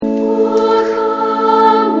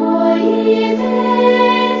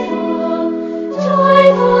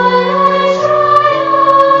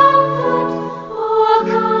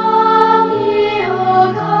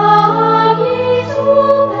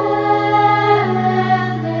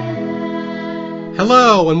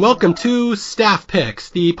Hello, and welcome to Staff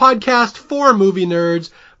Picks, the podcast for movie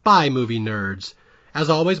nerds by movie nerds. As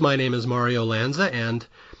always, my name is Mario Lanza, and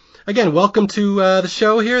again, welcome to the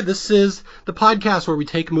show here. This is the podcast where we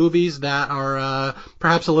take movies that are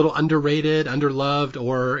perhaps a little underrated, underloved,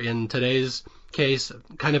 or in today's case,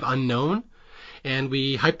 kind of unknown, and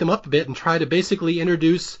we hype them up a bit and try to basically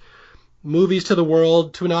introduce movies to the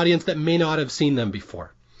world to an audience that may not have seen them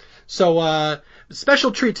before. So,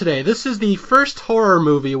 special treat today. This is the first horror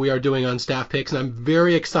movie we are doing on Staff Picks, and I'm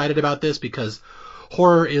very excited about this because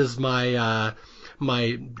horror is my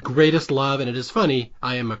greatest love, and it is funny.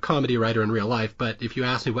 I am a comedy writer in real life, but if you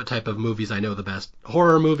ask me what type of movies I know the best,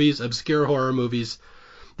 horror movies, obscure horror movies,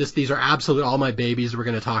 these are absolutely all my babies we're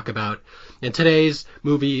going to talk about. And today's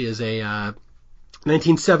movie is a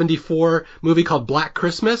 1974 movie called Black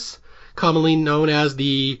Christmas, commonly known as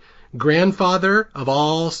the grandfather of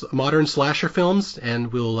all modern slasher films,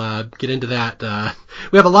 and we'll get into that.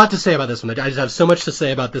 We have a lot to say about this one. I just have so much to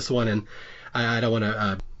say about this one, and I don't want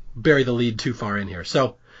to bury the lead too far in here.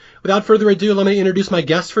 So, without further ado, let me introduce my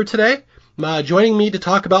guest for today. Joining me to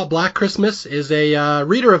talk about Black Christmas is a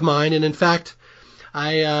reader of mine, and in fact,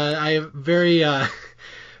 I have very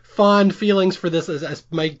fond feelings for this as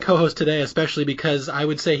my co-host today, especially because I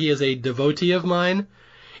would say he is a devotee of mine,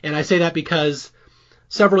 and I say that because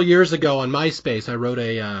several years ago on MySpace, I wrote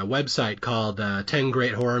a website called 10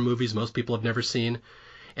 Great Horror Movies Most People Have Never Seen.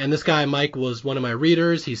 And this guy, Mike, was one of my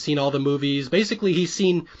readers. He's seen all the movies. Basically, he's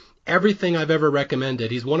seen everything I've ever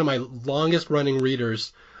recommended. He's one of my longest running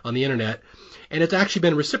readers on the internet. And it's actually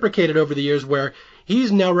been reciprocated over the years where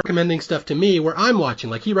he's now recommending stuff to me where I'm watching.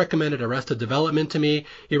 Like he recommended Arrested Development to me.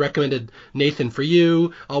 He recommended Nathan for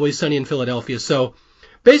You, Always Sunny in Philadelphia. So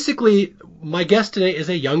basically, my guest today is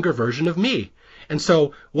a younger version of me. And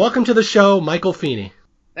so, welcome to the show, Michael Feeney.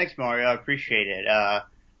 Thanks, Mario. I appreciate it.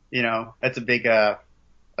 That's a big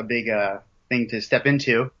thing to step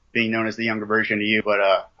into, being known as the younger version of you,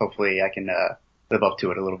 but hopefully I can live up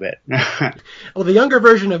to it a little bit. Well, the younger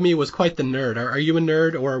version of me was quite the nerd. Are you a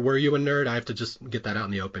nerd, or were you a nerd? I have to just get that out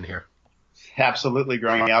in the open here. Absolutely,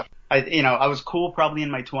 growing up. I was cool probably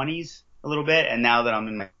in my 20s a little bit, and now that I'm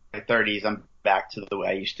in my 30s, I'm back to the way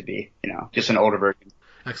I used to be, just an older version.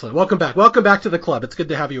 Excellent. Welcome back. Welcome back to the club. It's good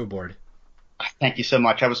to have you aboard. Thank you so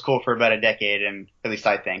much. I was cool for about a decade, and at least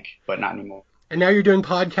I think, but not anymore. And now you're doing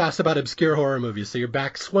podcasts about obscure horror movies, so you're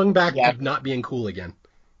swung back to not being cool again.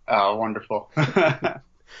 Oh, wonderful.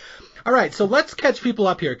 All right, so let's catch people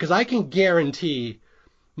up here, because I can guarantee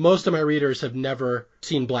most of my readers have never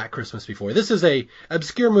seen Black Christmas before. This is a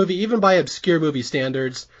obscure movie, even by obscure movie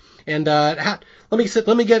standards. And let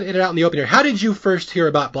me get it out in the open here. How did you first hear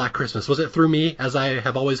about Black Christmas? Was it through me, as I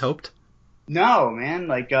have always hoped? No,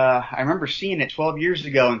 man. I remember seeing it 12 years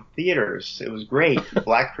ago in theaters. It was great.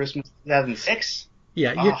 Black Christmas 2006.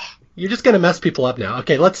 Yeah, you're just going to mess people up now.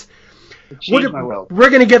 Okay, We're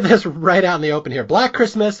going to get this right out in the open here. Black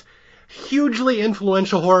Christmas, hugely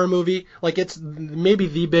influential horror movie. It's maybe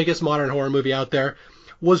the biggest modern horror movie out there.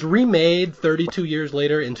 Was remade 32 years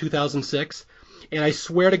later in 2006. And I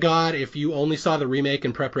swear to God, if you only saw the remake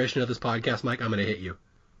in preparation of this podcast, Mike, I'm going to hit you.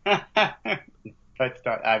 I'm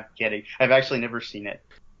kidding. I've actually never seen it.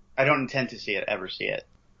 I don't intend to ever see it.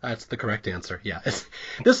 That's the correct answer. Yeah.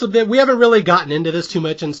 We haven't really gotten into this too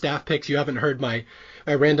much in Staff Picks. You haven't heard my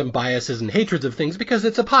random biases and hatreds of things because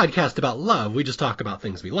it's a podcast about love. We just talk about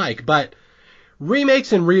things we like. But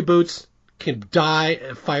remakes and reboots can die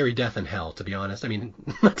a fiery death in hell, to be honest. I mean,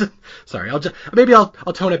 sorry, I'll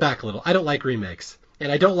tone it back a little. I don't like remakes,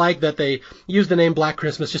 and I don't like that they use the name Black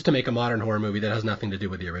Christmas just to make a modern horror movie that has nothing to do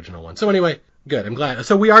with the original one. So anyway, good, I'm glad.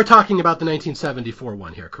 So we are talking about the 1974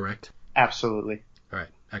 one here, correct? Absolutely. All right,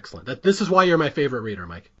 excellent. This is why you're my favorite reader,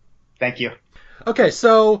 Mike. Thank you. Okay,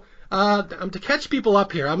 so to catch people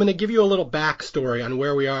up here, I'm going to give you a little backstory on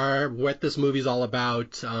where we are, what this movie's all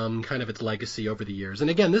about, kind of its legacy over the years. And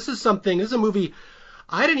again, this is a movie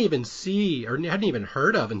I didn't even see or hadn't even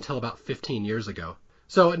heard of until about 15 years ago.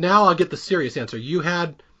 So now I'll get the serious answer.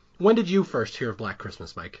 When did you first hear of Black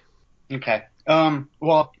Christmas, Mike? Okay.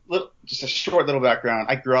 Just a short little background.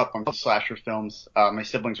 I grew up on slasher films. My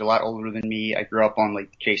siblings are a lot older than me. I grew up on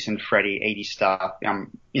Jason, Freddy, 80s stuff.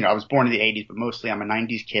 I was born in the 80s, but mostly I'm a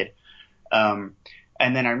 90s kid. And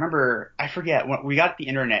then I forget, when we got the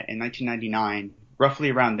internet in 1999, roughly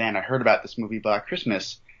around then, I heard about this movie, Black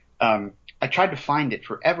Christmas. I tried to find it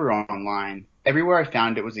forever online. Everywhere I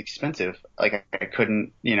found it was expensive. I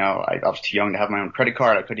couldn't, I was too young to have my own credit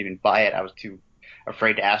card. I couldn't even buy it. I was too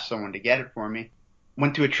afraid to ask someone to get it for me.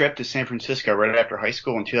 Went to a trip to San Francisco right after high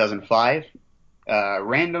school in 2005.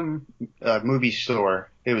 Random movie store.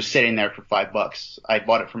 It was sitting there for $5. I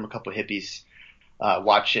bought it from a couple of hippies.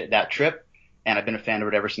 watch it that trip, and I've been a fan of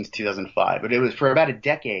it ever since 2005. But it was for about a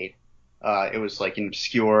decade. It was like an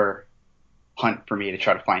obscure hunt for me to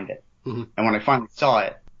try to find it. Mm-hmm. And when I finally saw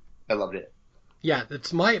it, I loved it. Yeah,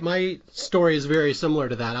 it's my story is very similar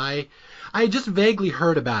to that. I just vaguely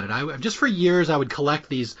heard about it. I just for years I would collect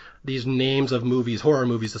these names of movies, horror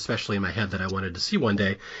movies especially, in my head that I wanted to see one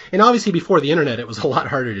day. And obviously before the internet it was a lot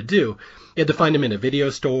harder to do. You had to find them in a video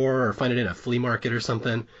store or find it in a flea market or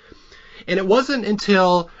something. And it wasn't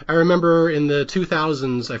until I remember in the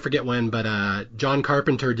 2000s, I forget when, but John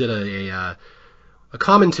Carpenter did a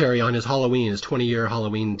commentary on his 20-year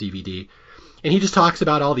Halloween DVD. And he just talks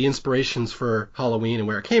about all the inspirations for Halloween and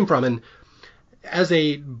where it came from. And as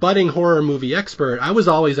a budding horror movie expert, I was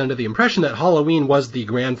always under the impression that Halloween was the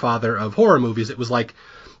grandfather of horror movies. It was like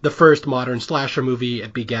the first modern slasher movie.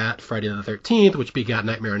 It begat Friday the 13th, which begat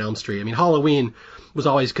Nightmare on Elm Street. I mean, Halloween was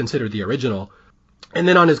always considered the original. And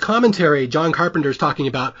then on his commentary, John Carpenter's talking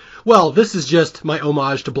about, well, this is just my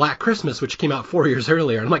homage to Black Christmas, which came out 4 years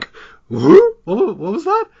earlier. And I'm like, what was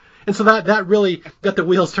that? And so that really got the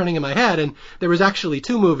wheels turning in my head. And there was actually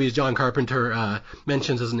two movies John Carpenter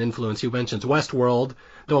mentions as an influence. He mentions Westworld,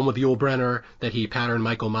 the one with Yul Brynner that he patterned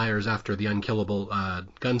Michael Myers after the unkillable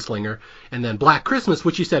gunslinger, and then Black Christmas,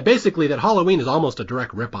 which he said basically that Halloween is almost a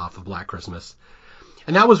direct ripoff of Black Christmas.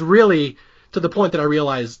 And that was really to the point that I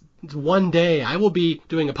realized one day I will be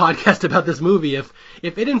doing a podcast about this movie. If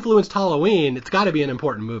it influenced Halloween, it's got to be an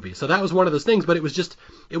important movie. So that was one of those things, but it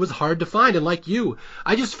was hard to find. And like you,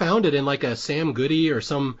 I just found it in like a Sam Goody or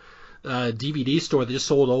some DVD store that just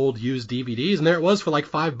sold old used DVDs, and there it was for like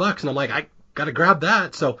 $5, and I'm like, I gotta grab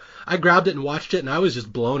that. So I grabbed it and watched it, and I was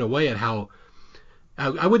just blown away at how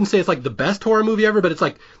I wouldn't say it's like the best horror movie ever, but it's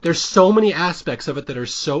like there's so many aspects of it that are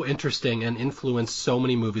so interesting and influence so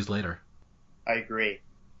many movies later. I agree.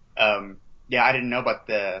 Yeah, I didn't know about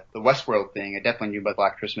the Westworld thing. I definitely knew about the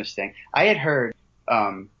Black Christmas thing. I had heard,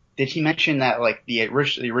 did he mention that like the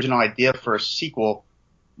original idea for a sequel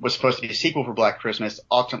was supposed to be a sequel for Black Christmas?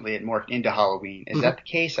 Ultimately, it morphed into Halloween. Is that the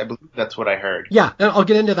case? I believe that's what I heard. Yeah, and I'll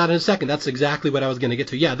get into that in a second. That's exactly what I was going to get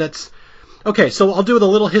to. Yeah, that's okay. So I'll do the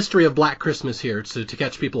little history of Black Christmas here to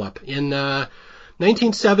catch people up. In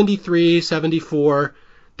 1973, 74.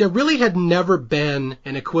 There really had never been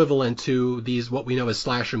an equivalent to these, what we know as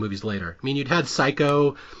slasher movies later. I mean, you'd had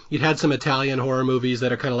Psycho, you'd had some Italian horror movies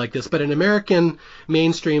that are kind of like this, but an American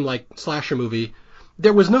mainstream like slasher movie,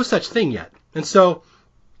 there was no such thing yet. And so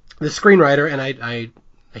the screenwriter, and I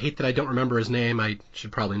hate that I don't remember his name, I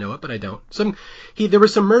should probably know it, but I don't. There were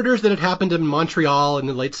some murders that had happened in Montreal in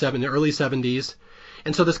the early 70s.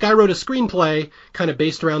 And so this guy wrote a screenplay kind of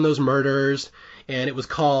based around those murders, and it was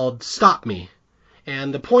called Stop Me.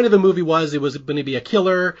 And the point of the movie was it was going to be a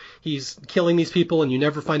killer. He's killing these people, and you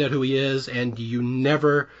never find out who he is, and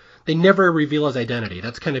they never reveal his identity.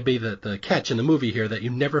 That's kind of be the catch in the movie here, that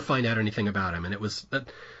you never find out anything about him. And it was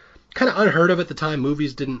kind of unheard of at the time.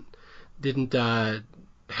 Movies didn't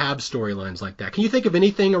have storylines like that. Can you think of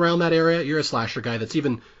anything around that area? You're a slasher guy that's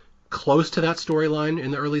even close to that storyline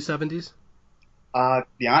in the early 70s? To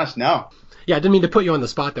be honest, no. Yeah, I didn't mean to put you on the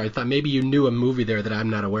spot there. I thought maybe you knew a movie there that I'm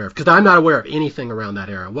not aware of, because I'm not aware of anything around that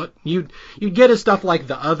era. What you'd get is stuff like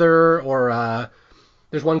The Other, or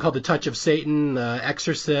there's one called The Touch of Satan,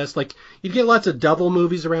 Exorcist. Like you'd get lots of devil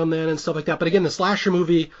movies around then and stuff like that. But again, the slasher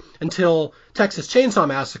movie until Texas Chainsaw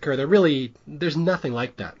Massacre, there's nothing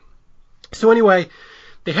like that. So anyway,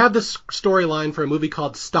 they had this storyline for a movie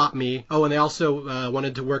called Stop Me. Oh, and they also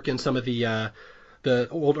wanted to work in some of the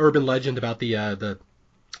old urban legend about the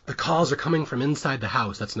calls are coming from inside the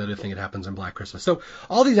house. That's another thing that happens in Black Christmas. So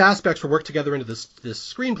all these aspects were worked together into this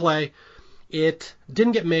screenplay. It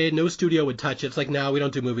didn't get made. No studio would touch it. It's like, no, we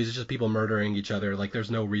don't do movies. It's just people murdering each other. Like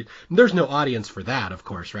there's no audience for that, of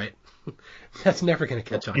course, right? That's never going to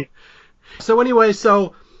catch on. So anyway,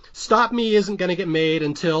 Stop Me isn't going to get made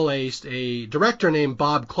until a director named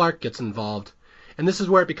Bob Clark gets involved. And this is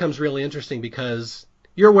where it becomes really interesting, because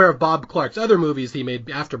you're aware of Bob Clark's other movies he made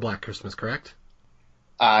after Black Christmas, correct?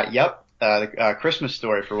 Yep. The Christmas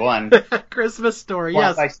Story, for one. Christmas Story,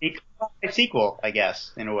 yes. By sequel, I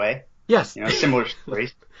guess, in a way. Yes. Similar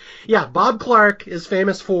stories. Yeah, Bob Clark is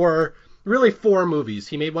famous for really 4 movies.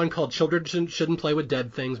 He made one called Children Shouldn't Play with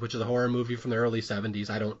Dead Things, which is a horror movie from the early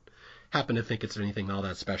 70s. I don't happen to think it's anything all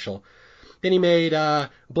that special. Then he made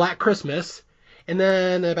Black Christmas. And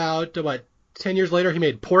then about, 10 years later, he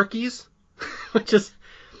made Porky's, which is...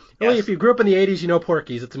 Really, if you grew up in the 80s, you know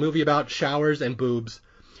Porky's. It's a movie about showers and boobs.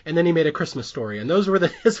 And then he made A Christmas Story. And those were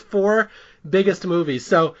his 4 biggest movies.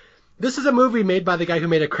 So this is a movie made by the guy who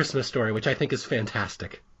made A Christmas Story, which I think is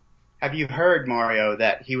fantastic. Have you heard, Mario,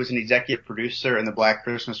 that he was an executive producer in the Black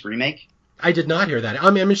Christmas remake? I did not hear that. I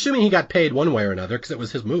mean, I'm assuming he got paid one way or another because it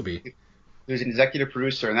was his movie. He was an executive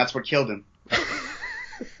producer, and that's what killed him.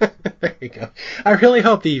 There you go. I really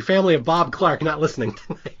hope the family of Bob Clark not listening.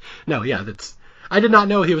 No, yeah, I did not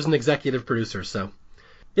know he was an executive producer, so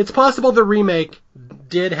it's possible the remake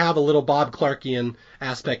did have a little Bob Clarkian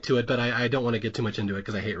aspect to it, but I don't want to get too much into it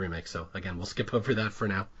because I hate remakes. So again, we'll skip over that for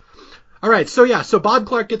now. All right, so Bob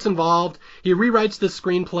Clark gets involved. He rewrites this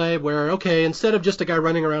screenplay where, okay, instead of just a guy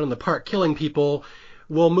running around in the park killing people,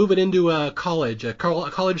 we'll move it into a college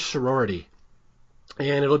sorority.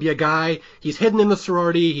 And it'll be a guy, he's hidden in the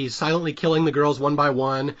sorority, he's silently killing the girls one by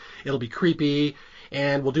one. It'll be creepy,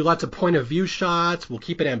 and we'll do lots of point of view shots. We'll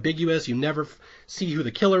keep it ambiguous. You never see who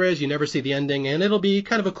the killer is, you never see the ending, and it'll be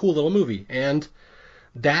kind of a cool little movie. And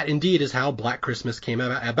that indeed is how Black Christmas came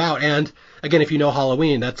about. And again, if you know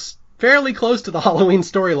Halloween, that's fairly close to the Halloween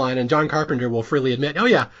storyline, and John Carpenter will freely admit, oh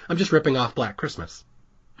yeah, I'm just ripping off Black Christmas.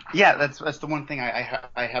 Yeah, that's the one thing I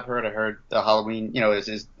have heard. I heard Halloween,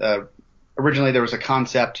 is originally there was a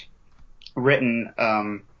concept written,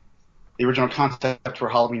 the original concept for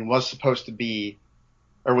Halloween was supposed to be,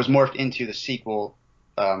 or was morphed into the sequel,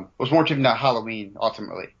 was morphed into Halloween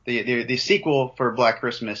ultimately. The sequel for Black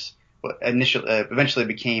Christmas eventually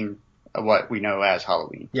became what we know as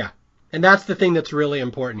Halloween. Yeah. And that's the thing that's really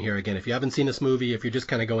important here. Again, if you haven't seen this movie, if you're just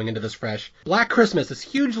kind of going into this fresh, Black Christmas, this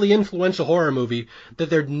hugely influential horror movie that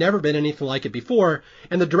there'd never been anything like it before.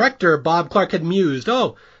 And the director, Bob Clark, had mused,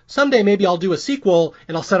 someday maybe I'll do a sequel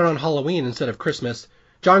and I'll set it on Halloween instead of Christmas.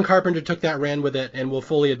 John Carpenter took that, ran with it, and will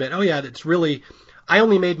fully admit, it's really, I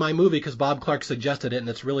only made my movie because Bob Clark suggested it, and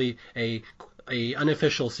it's really a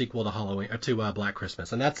unofficial sequel to Halloween, or to Black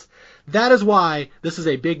Christmas. And that is why this is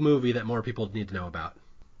a big movie that more people need to know about.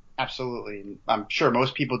 Absolutely. I'm sure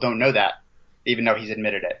most people don't know that, even though he's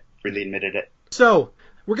freely admitted it. So,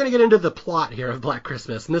 we're going to get into the plot here of Black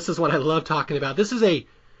Christmas, and this is what I love talking about. This is a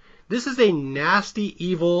nasty,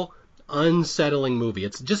 evil, unsettling movie.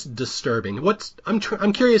 It's just disturbing. I'm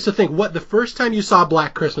curious to think, the first time you saw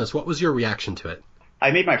Black Christmas, what was your reaction to it?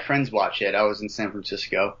 I made my friends watch it. I was in San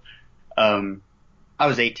Francisco. I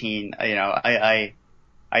was 18. I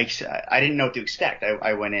didn't know what to expect.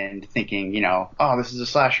 I went in thinking, this is a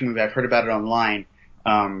slasher movie. I've heard about it online.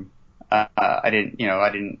 I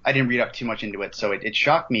didn't read up too much into it, so it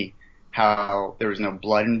shocked me how there was no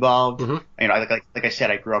blood involved. Mm-hmm. Like I said,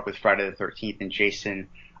 I grew up with Friday the 13th and Jason.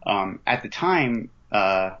 At the time,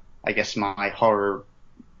 I guess my horror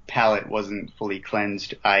palate wasn't fully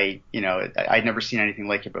cleansed. I'd never seen anything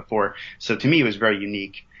like it before, so to me it was very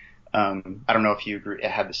unique. I don't know if you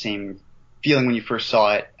had the same feeling when you first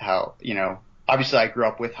saw it, how, obviously I grew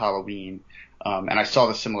up with Halloween, and I saw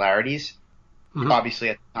the similarities. Mm-hmm. Obviously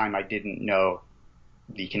at the time I didn't know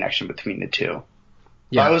the connection between the two.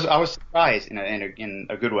 Yeah. But I was surprised in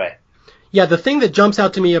a good way. Yeah, the thing that jumps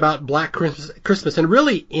out to me about Black Christmas and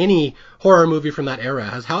really any horror movie from that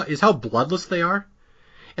era is how bloodless they are.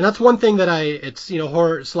 And that's one thing that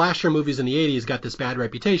horror slasher movies in the 80s got this bad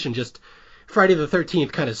reputation. Just Friday the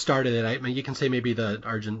 13th kind of started it. I mean, you can say maybe Dario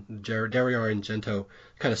Argento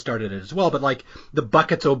kind of started it as well, but like the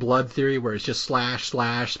buckets o' blood theory where it's just slash,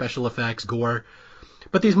 special effects, gore.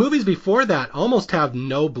 But these movies before that almost have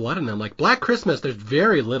no blood in them. Like Black Christmas, there's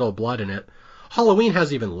very little blood in it. Halloween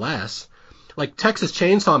has even less. Like Texas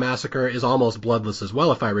Chainsaw Massacre is almost bloodless as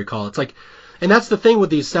well, if I recall. It's like, and that's the thing with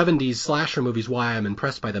these 70s slasher movies, why I'm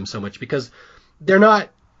impressed by them so much, because they're not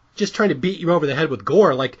just trying to beat you over the head with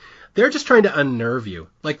gore. Like, they're just trying to unnerve you.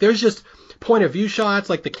 Like, there's just point of view shots,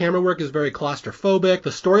 like the camera work is very claustrophobic, the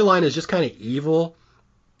storyline is just kind of evil,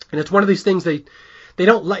 and it's one of these things they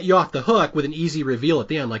don't let you off the hook with an easy reveal at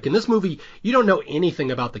the end. Like in this movie, you don't know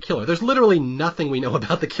anything about the killer. There's literally nothing we know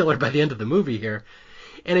about the killer by the end of the movie here.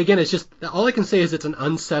 And again, it's just, all I can say is it's an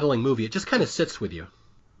unsettling movie. It just kind of sits with you.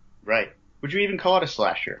 Right. Would you even call it a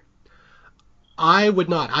slasher? I would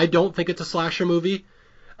not. I don't think it's a slasher movie.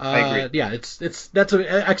 I agree. Yeah, that's an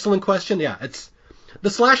excellent question. Yeah, it's the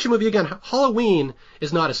slasher movie. Again, Halloween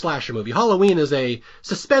is not a slasher movie. Halloween is a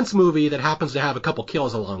suspense movie that happens to have a couple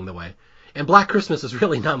kills along the way. And Black Christmas is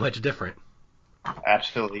really not much different.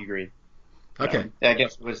 Absolutely agree. Okay. I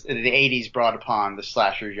guess it was the 80s brought upon the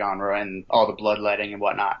slasher genre and all the bloodletting and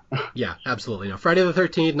whatnot. Yeah, absolutely. Friday the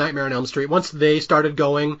 13th, Nightmare on Elm Street, once they started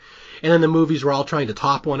going, and then the movies were all trying to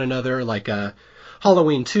top one another, like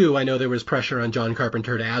Halloween 2, I know there was pressure on John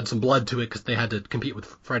Carpenter to add some blood to it because they had to compete with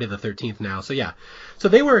Friday the 13th now. So yeah. So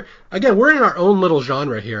they were, again, we're in our own little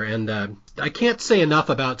genre here, and I can't say enough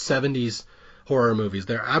about 70s horror movies.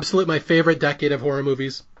 They're absolutely my favorite decade of horror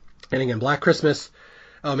movies. And again, Black Christmas,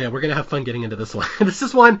 oh man, we're going to have fun getting into this one. This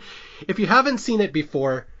is one, if you haven't seen it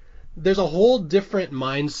before, there's a whole different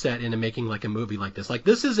mindset into making like a movie like this. Like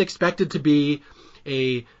this is expected to be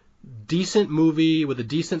a decent movie with a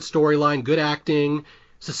decent storyline, good acting,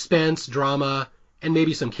 suspense, drama, and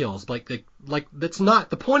maybe some kills. Like that's not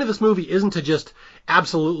the point of this movie. Isn't to just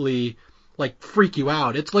absolutely like freak you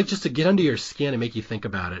out. It's like just to get under your skin and make you think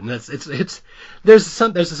about it. And there's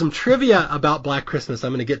some trivia about Black Christmas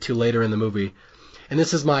I'm going to get to later in the movie. And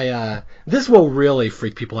this is this will really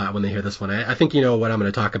freak people out when they hear this one. I think you know what I'm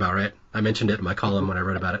going to talk about, right? I mentioned it in my column when I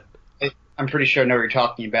wrote about it. I'm pretty sure I know what you're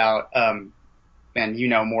talking about. And you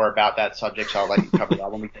know more about that subject, so I'll let you cover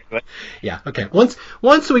that when we get to it. Yeah, okay.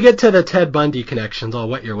 Once we get to the Ted Bundy connections, I'll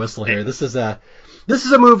wet your whistle here. This is a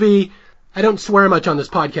movie. I don't swear much on this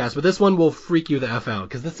podcast, but this one will freak you the F out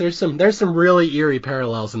because there's some really eerie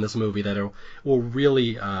parallels in this movie that will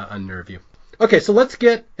really unnerve you. Okay, so let's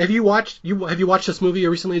get. Have you watched this movie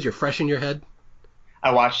recently? As you're fresh in your head?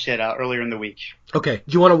 I watched it earlier in the week. Okay,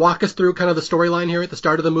 do you want to walk us through kind of the storyline here at the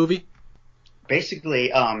start of the movie?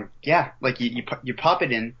 Basically, yeah, like you pop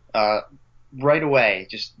it in right away.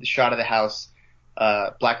 Just the shot of the house,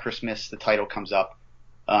 Black Christmas. The title comes up,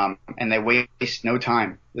 and they waste no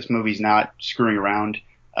time. This movie's not screwing around.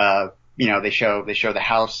 They show the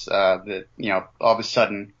house. All of a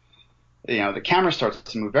sudden, the camera starts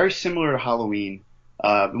to move. Very similar to Halloween.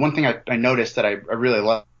 The one thing I noticed that I really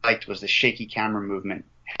liked was the shaky camera movement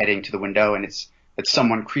heading to the window, and it's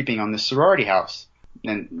someone creeping on the sorority house.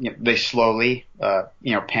 And they slowly,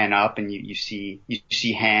 pan up, and you see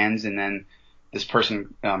hands, and then this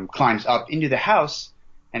person climbs up into the house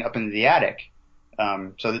and up into the attic.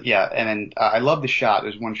 And then I love the shot.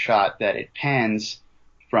 There's one shot that it pans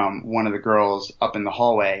from one of the girls up in the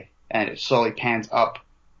hallway, and it slowly pans up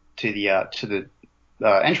to the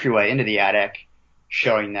entryway into the attic,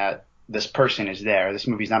 showing that this person is there. This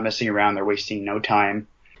movie's not messing around. They're wasting no time.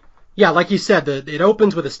 Yeah, like you said, it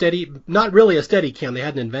opens with not really a steady cam. They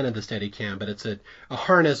hadn't invented the steady cam, but it's a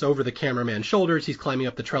harness over the cameraman's shoulders. He's climbing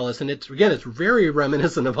up the trellis, and it's very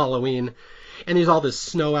reminiscent of Halloween. And there's all this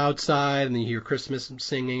snow outside, and you hear Christmas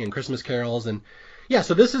singing and Christmas carols. And yeah,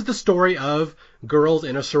 so this is the story of girls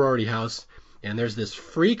in a sorority house. And there's this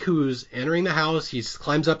freak who's entering the house. He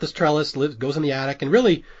climbs up this trellis, goes in the attic, and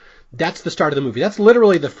really, that's the start of the movie. That's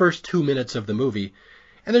literally the first 2 minutes of the movie.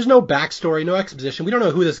 And there's no backstory, no exposition. We don't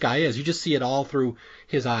know who this guy is. You just see it all through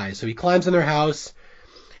his eyes. So he climbs in their house,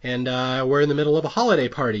 and we're in the middle of a holiday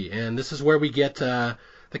party. And this is where we get the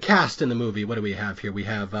cast in the movie. What do we have here? We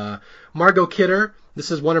have Margot Kidder.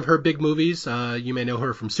 This is one of her big movies. You may know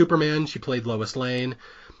her from Superman. She played Lois Lane,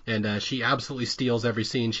 and she absolutely steals every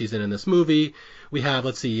scene she's in this movie. We have,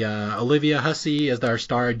 Olivia Hussey as our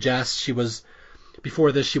star, Jess.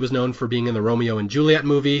 Before this, she was known for being in the Romeo and Juliet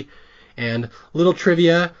movie. And little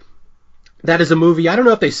trivia, that is a movie, I don't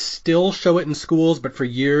know if they still show it in schools, but for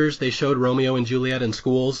years they showed Romeo and Juliet in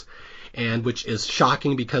schools, and which is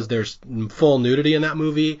shocking because there's full nudity in that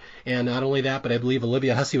movie. And not only that, but I believe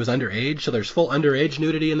Olivia Hussey was underage, so there's full underage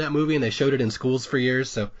nudity in that movie, and they showed it in schools for years.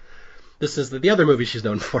 So this is the other movie she's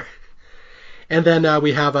known for. And then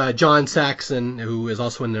we have John Saxon, who is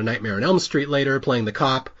also in The Nightmare on Elm Street later, playing the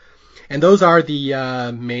cop. And those are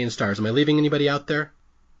the main stars. Am I leaving anybody out there?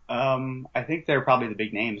 I think they're probably the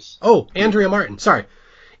big names. Oh, Andrea Martin. Sorry.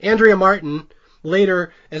 Andrea Martin,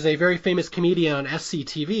 later as a very famous comedian on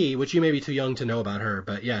SCTV, which you may be too young to know about her,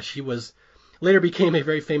 but yeah, she later became a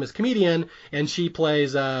very famous comedian, and she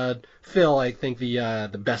plays Phil, I think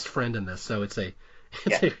the best friend in this. So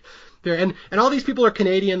and all these people are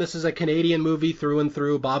Canadian. This is a Canadian movie through and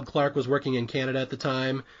through. Bob Clark was working in Canada at the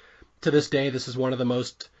time. To this day, this is one of the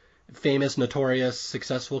most famous, notorious,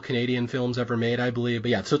 successful Canadian films ever made, I believe.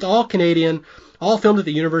 But yeah, so it's all Canadian, all filmed at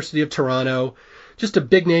the University of Toronto, just a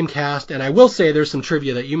big name cast. And I will say there's some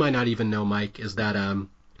trivia that you might not even know, Mike, is that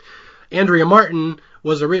Andrea Martin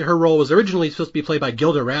her role was originally supposed to be played by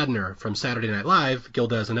Gilda Radner from Saturday Night Live.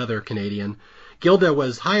 Gilda is another Canadian. Gilda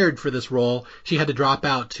was hired for this role. She had to drop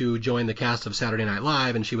out to join the cast of Saturday Night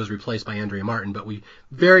Live, and she was replaced by Andrea Martin. But we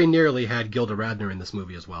very nearly had Gilda Radner in this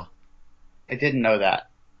movie as well. I didn't know that.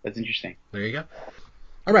 That's interesting. There you go.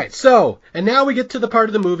 All right, so, and now we get to the part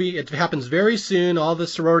of the movie. It happens very soon. All the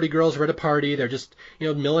sorority girls are at a party. They're just,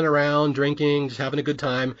 milling around, drinking, just having a good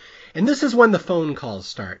time. And this is when the phone calls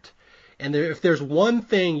start. And if there's one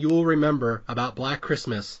thing you will remember about Black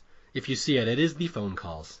Christmas, if you see it, it is the phone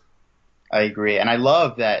calls. I agree. And I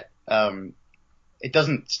love that it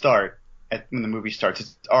doesn't start when the movie starts.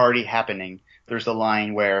 It's already happening. There's a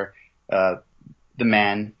line where the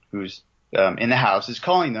man who's in the house is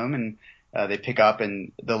calling them, and they pick up,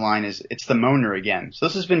 and the line is, "It's the moaner again." So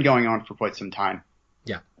this has been going on for quite some time.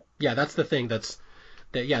 Yeah, that's the thing.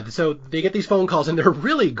 So they get these phone calls, and they're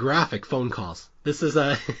really graphic phone calls. This is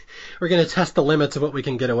we're going to test the limits of what we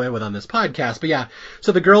can get away with on this podcast. But yeah,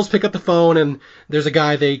 so the girls pick up the phone, and there's a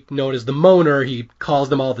guy they know as the Moaner. He calls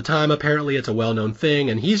them all the time. Apparently, it's a well-known thing,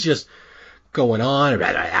 and he's just going on,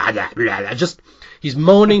 he's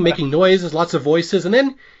moaning, making noises, lots of voices, and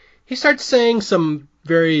then he starts saying some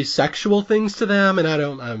very sexual things to them. And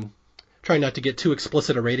I'm trying not to get too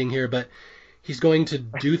explicit a rating here, but he's going to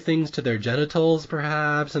do things to their genitals,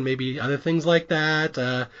 perhaps, and maybe other things like that.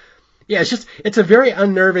 Yeah, it's a very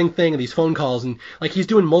unnerving thing, these phone calls. And, like, he's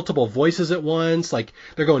doing multiple voices at once. Like,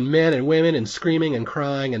 they're going men and women and screaming and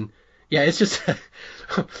crying. And, yeah, it's just...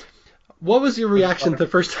 What was your reaction the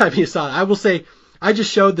first time you saw it? I will say, I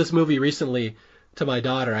just showed this movie recently to my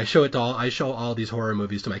daughter. I show all these horror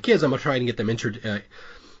movies to my kids. I'm going to try and get them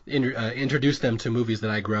introduce them to movies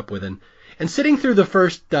that I grew up with. And sitting through the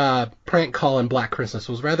first prank call in Black Christmas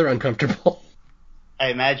was rather uncomfortable. I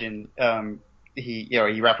imagine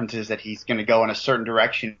he references that he's going to go in a certain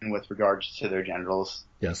direction with regards to their genitals.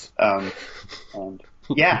 Yes. And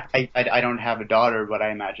yeah, I don't have a daughter, but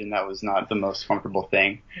I imagine that was not the most comfortable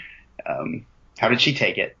thing. How did she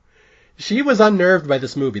take it? She was unnerved by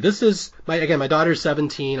this movie. This is my daughter's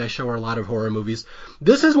 17. I show her a lot of horror movies.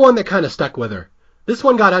 This is one that kind of stuck with her. This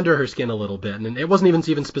one got under her skin a little bit, and it wasn't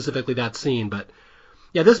even specifically that scene, but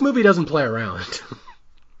yeah, this movie doesn't play around.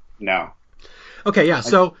 No. Okay, yeah,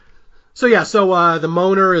 so the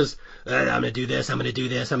Moaner is, I'm going to do this, I'm going to do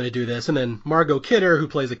this, I'm going to do this, and then Margot Kidder, who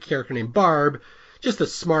plays a character named Barb, just a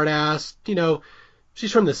smart ass,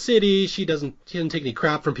 she's from the city, she doesn't take any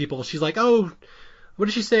crap from people. She's like, oh, what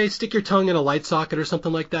did she say? Stick your tongue in a light socket or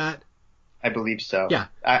something like that? I believe so. Yeah.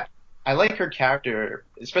 I like her character,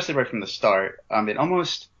 especially right from the start. It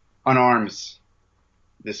almost unarms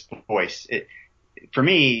this voice. For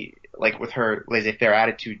me, like with her laissez-faire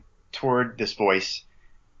attitude toward this voice,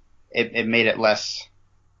 it made it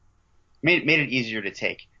made it easier to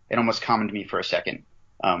take. It almost calmed me for a second.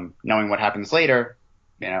 Knowing what happens later,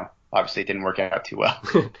 obviously it didn't work out too well.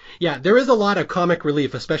 Yeah, there is a lot of comic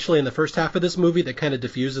relief, especially in the first half of this movie, that kind of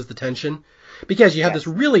diffuses the tension, because you have this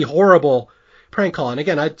really horrible prank call. And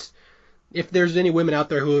again, if there's any women out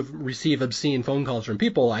there who have received obscene phone calls from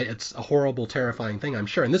people, it's a horrible, terrifying thing, I'm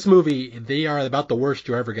sure. In this movie, they are about the worst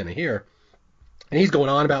you're ever going to hear. And he's going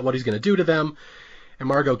on about what he's going to do to them. And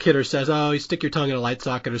Margot Kidder says, oh, you stick your tongue in a light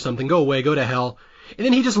socket or something, go away, go to hell. And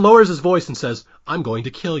then he just lowers his voice and says, I'm going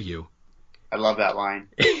to kill you. I love that line.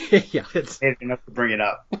 Yeah, it's enough to bring it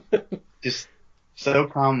up. Just so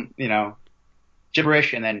calm,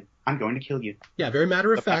 gibberish, and then I'm going to kill you. Yeah, very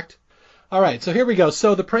matter of fact. All right, so here we go.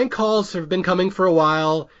 So the prank calls have been coming for a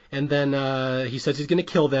while, and then he says he's going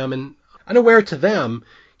to kill them, and unaware to them,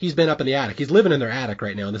 he's been up in the attic. He's living in their attic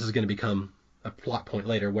right now, and this is going to become a plot point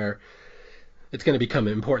later where it's going to become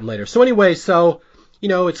important later. So anyway,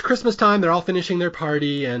 it's Christmas time. They're all finishing their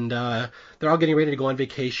party, and they're all getting ready to go on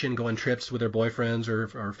vacation, go on trips with their boyfriends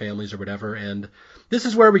or families or whatever. And this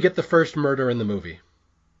is where we get the first murder in the movie.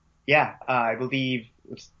 Yeah, I believe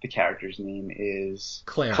the character's name is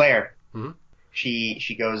Claire. Mm-hmm.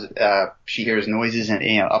 She goes. She hears noises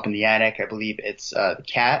up in the attic. I believe it's the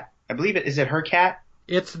cat. I believe is it her cat?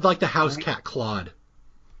 It's like the house cat, Claude.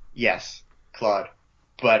 Yes, Claude.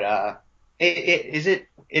 But it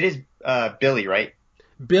is Billy, right?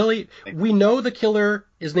 Billy, we know the killer,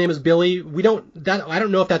 his name is Billy. I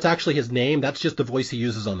don't know if that's actually his name. That's just the voice he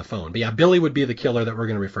uses on the phone. But yeah, Billy would be the killer that we're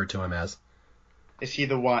going to refer to him as. Is he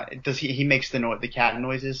the one? Does he makes the cat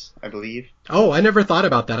noises? I believe. Oh, I never thought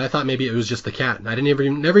about that. I thought maybe it was just the cat. I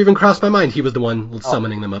never even crossed my mind he was the one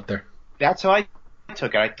summoning them up there. That's how I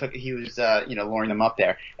took it. He was luring them up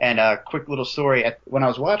there. And a quick little story. When I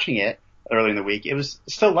was watching it earlier in the week, it was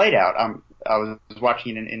still light out. I was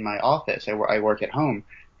watching it in my office. I work at home,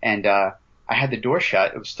 and I had the door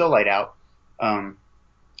shut. It was still light out.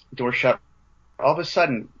 Door shut. All of a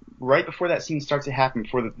sudden, right before that scene starts to happen,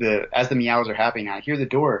 as the meows are happening, I hear the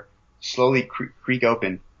door slowly creak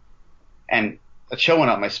open, and a chill went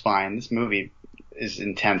up my spine. This movie is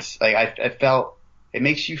intense. Like I felt, it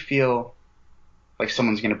makes you feel like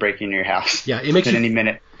someone's going to break into your house. Yeah, it makes any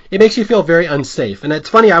minute. It makes you feel very unsafe. And it's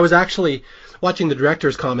funny, I was actually watching the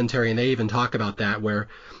director's commentary, and they even talk about that, where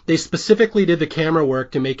they specifically did the camera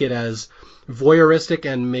work to make it as voyeuristic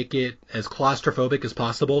and make it as claustrophobic as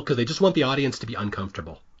possible, because they just want the audience to be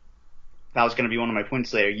uncomfortable. That was going to be one of my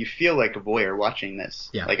points later. You feel like a voyeur watching this.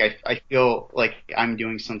 Yeah. Like I feel like I'm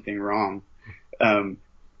doing something wrong.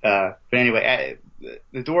 But anyway,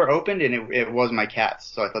 the door opened, and it was my cat,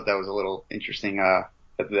 so I thought that was a little interesting.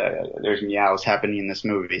 There's meows happening in this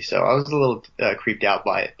movie, so I was a little creeped out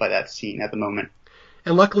by that scene at the moment.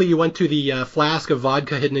 And luckily you went to the flask of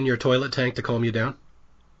vodka hidden in your toilet tank to calm you down.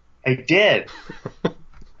 I did.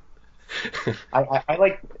 I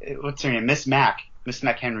like, what's her name? Miss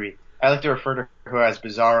McHenry. I like to refer to her as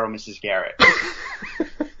Bizarro Mrs. Garrett.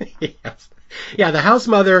 Yes. Yeah, the house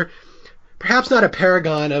mother, perhaps not a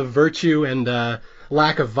paragon of virtue and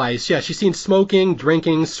lack of vice. Yeah, she's seen smoking,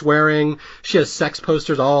 drinking, swearing. She has sex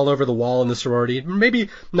posters all over the wall in the sorority. Maybe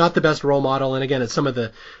not the best role model. And again, it's some of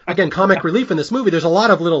the, comic relief in this movie. There's a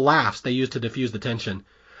lot of little laughs they use to diffuse the tension.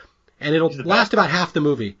 And it'll last about half the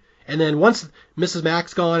movie. And then once Mrs.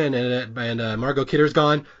 Mack's gone and Margot Kidder's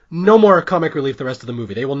gone, no more comic relief the rest of the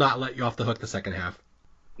movie. They will not let you off the hook the second half.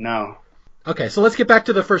 No. Okay, so let's get back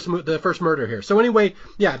to the first murder here. So anyway,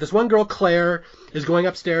 yeah, this one girl, Claire, is going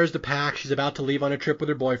upstairs to pack. She's about to leave on a trip with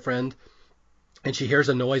her boyfriend, and she hears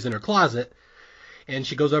a noise in her closet, and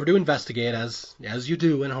she goes over to investigate, as you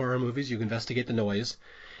do in horror movies. You investigate the noise.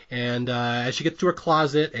 And as she gets to her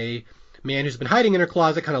closet, a man who's been hiding in her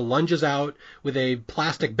closet kind of lunges out with a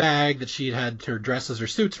plastic bag that she had her dresses or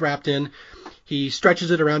suits wrapped in. He stretches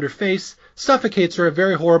it around her face, suffocates her, a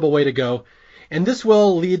very horrible way to go. And this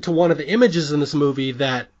will lead to one of the images in this movie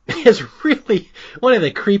that is really one of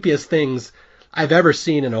the creepiest things I've ever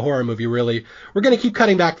seen in a horror movie, really. We're going to keep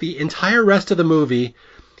cutting back the entire rest of the movie.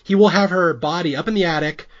 He will have her body up in the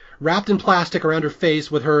attic, wrapped in plastic around her face,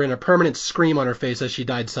 with her in a permanent scream on her face as she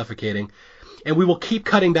died suffocating. And we will keep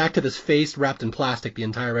cutting back to this face wrapped in plastic the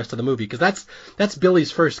entire rest of the movie, because that's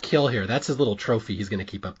Billy's first kill here. That's his little trophy he's going to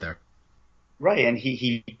keep up there. Right, and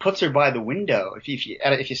he puts her by the window. If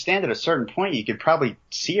you stand at a certain point, you could probably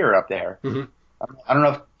see her up there. Mm-hmm. I don't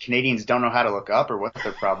know if Canadians don't know how to look up or what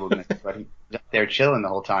their problem is, but he's up there chilling the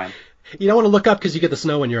whole time. You don't want to look up because you get the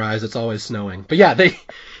snow in your eyes. It's always snowing. But yeah,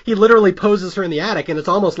 he literally poses her in the attic, and it's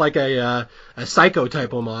almost like a Psycho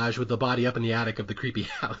type homage with the body up in the attic of the creepy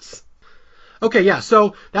house. Okay, yeah,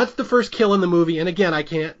 so that's the first kill in the movie, and again, I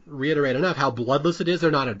can't reiterate enough how bloodless it is.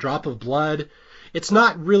 There's not a drop of blood. It's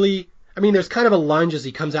not really, I mean, there's kind of a lunge as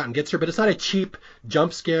he comes out and gets her, but it's not a cheap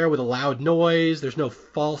jump scare with a loud noise. There's no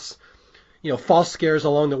false scares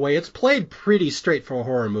along the way. It's played pretty straight for a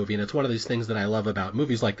horror movie, and it's one of these things that I love about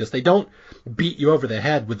movies like this. They don't beat you over the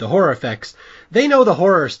head with the horror effects. They know the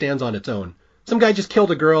horror stands on its own. Some guy just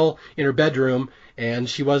killed a girl in her bedroom, and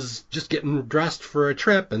she was just getting dressed for a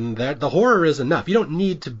trip, and the horror is enough. You don't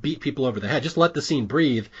need to beat people over the head. Just let the scene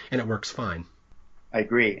breathe, and it works fine. I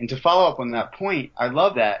agree. And to follow up on that point, I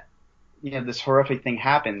love that, this horrific thing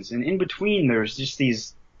happens, and in between there's just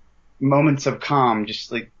these moments of calm,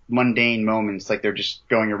 just like mundane moments, like they're just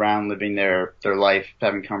going around living their life,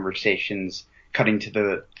 having conversations, cutting to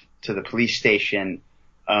the police station,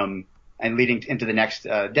 and leading into the next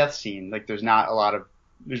death scene. Like there's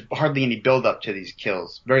hardly any build up to these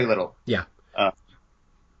kills. Very little. Yeah.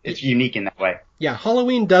 It's unique in that way. Yeah,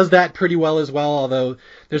 Halloween does that pretty well as well, although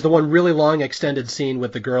there's the one really long extended scene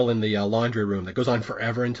with the girl in the laundry room that goes on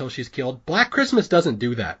forever until she's killed. Black Christmas doesn't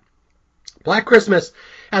do that. Black Christmas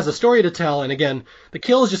has a story to tell, and again, the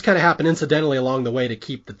kills just kind of happen incidentally along the way to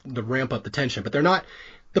keep the ramp up the tension, but they're not,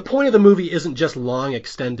 the point of the movie isn't just long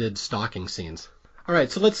extended stalking scenes. All right,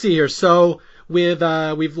 so let's see here. So we've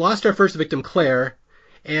lost our first victim, Claire,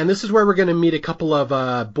 and this is where we're going to meet a couple of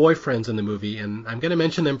boyfriends in the movie, and I'm going to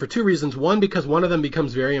mention them for two reasons. One, because one of them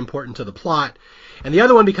becomes very important to the plot, and the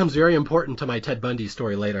other one becomes very important to my Ted Bundy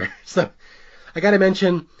story later. So I got to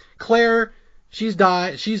mention Claire. She's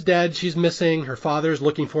dead, she's missing, her father's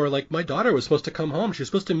looking for her, like, my daughter was supposed to come home, she was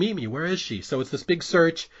supposed to meet me, where is she? So it's this big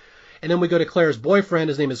search, and then we go to Claire's boyfriend,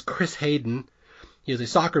 his name is Chris Hayden, he is a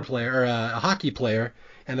soccer player, or a hockey player,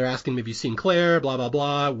 and they're asking him, have you seen Claire, blah, blah,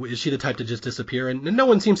 blah, is she the type to just disappear, and no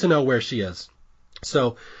one seems to know where she is.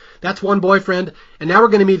 So that's one boyfriend, and now we're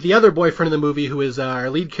going to meet the other boyfriend in the movie, who is our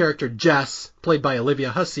lead character, Jess, played by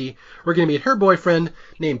Olivia Hussey. We're going to meet her boyfriend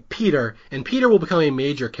named Peter, and Peter will become a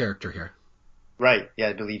major character here. Right. Yeah,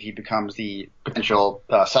 I believe he becomes the potential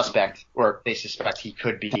suspect, or they suspect he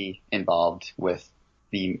could be involved with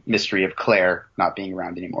the mystery of Claire not being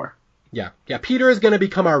around anymore. Yeah. Peter is going to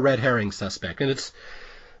become our red herring suspect, and it's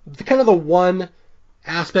kind of the one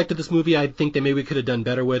aspect of this movie I think that maybe we could have done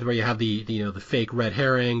better with, where you have the fake red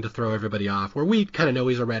herring to throw everybody off, where we kind of know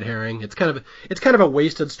he's a red herring. It's kind of a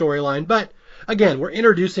wasted storyline, but again, we're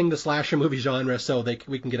introducing the slasher movie genre, so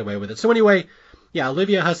we can get away with it. So anyway. Yeah,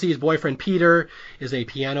 Olivia Hussey's boyfriend Peter is a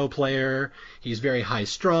piano player. He's very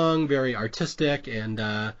high-strung, very artistic, and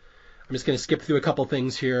I'm just going to skip through a couple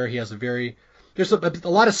things here. There's a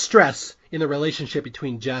lot of stress in the relationship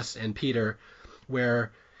between Jess and Peter,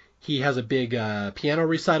 where He has a big piano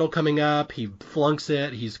recital coming up. He flunks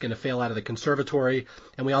it. He's going to fail out of the conservatory.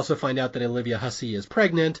 And we also find out that Olivia Hussey is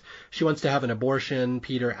pregnant. She wants to have an abortion.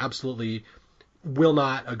 Peter absolutely will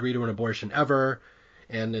not agree to an abortion ever.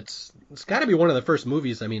 And it's got to be one of the first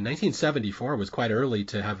movies. I mean, 1974 was quite early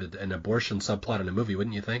to have an abortion subplot in a movie,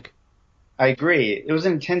 wouldn't you think? I agree. It was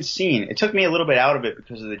an intense scene. It took me a little bit out of it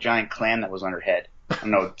because of the giant clam that was on her head. I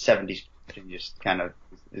don't know, 70s just kind of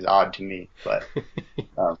is odd to me, but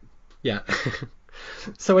yeah.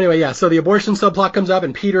 So anyway, yeah. So the abortion subplot comes up,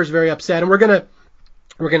 and Peter's very upset, and we're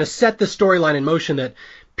gonna set the storyline in motion that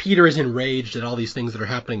Peter is enraged at all these things that are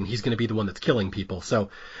happening, and he's going to be the one that's killing people. So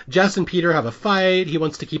Jess and Peter have a fight. He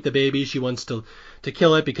wants to keep the baby. She wants to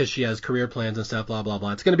kill it because she has career plans and stuff. Blah blah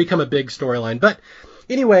blah. It's going to become a big storyline. But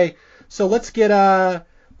anyway, so let's get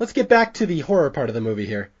back to the horror part of the movie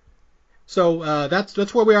here. So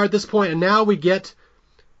that's where we are at this point, and now we get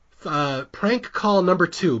prank call number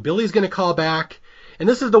 2. Billy's going to call back, and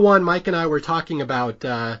this is the one Mike and I were talking about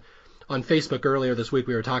on Facebook earlier this week.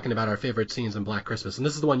 We were talking about our favorite scenes in Black Christmas, and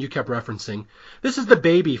this is the one you kept referencing. This is the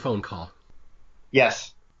baby phone call.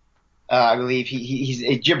 Yes. I believe he's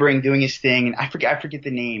gibbering, doing his thing, and I forget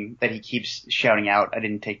the name that he keeps shouting out. I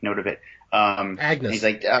didn't take note of it. Agnes. He's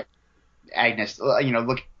like, Agnes,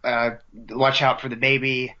 look, watch out for the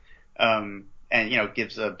baby. And,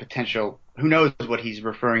 gives a potential, who knows what he's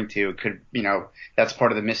referring to. Could, that's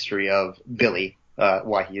part of the mystery of Billy,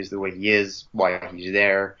 why he is the way he is, why he's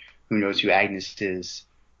there. Who knows who Agnes is?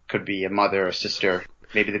 Could be a mother, a sister,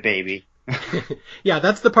 maybe the baby. Yeah,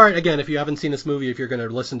 that's the part, again, if you haven't seen this movie, if you're going to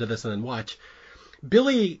listen to this and then watch.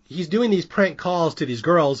 Billy, he's doing these prank calls to these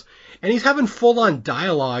girls, and he's having full-on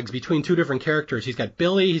dialogues between two different characters. He's got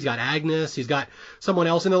Billy, he's got Agnes, he's got someone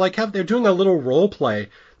else, and they're doing a little role play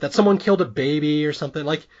that someone killed a baby or something.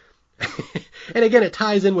 Like, and again, it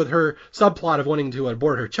ties in with her subplot of wanting to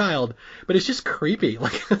abort her child, but it's just creepy.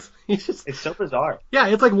 Like, it's so bizarre. Yeah,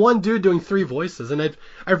 it's like one dude doing 3 voices, and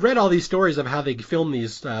I've read all these stories of how they film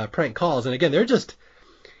these prank calls, and again, they're just.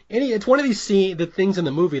 It's one of these the things in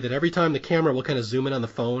the movie that every time the camera will kind of zoom in on the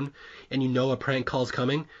phone and a prank call's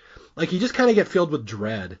coming, like you just kind of get filled with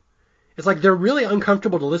dread. It's like they're really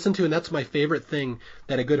uncomfortable to listen to, and that's my favorite thing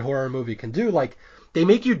that a good horror movie can do. Like they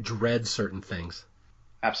make you dread certain things.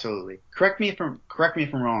 Absolutely. Correct me if I'm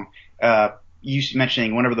wrong. You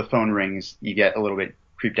mentioning whenever the phone rings, you get a little bit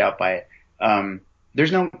creeped out by it.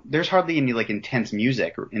 There's hardly any like intense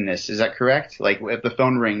music in this. Is that correct? Like if the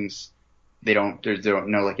phone rings, there's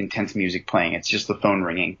no like intense music playing. It's just the phone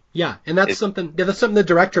ringing. Yeah, and that's something the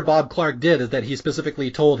director Bob Clark did, is that he specifically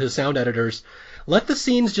told his sound editors, let the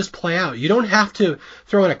scenes just play out. You don't have to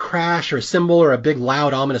throw in a crash or a cymbal or a big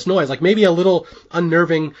loud ominous noise. Like maybe a little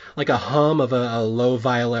unnerving, like a hum of a low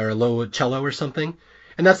viola or a low cello or something.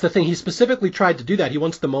 And that's the thing. He specifically tried to do that. He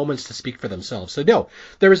wants the moments to speak for themselves. So no,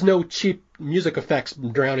 there is no cheap music effects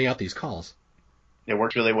drowning out these calls. It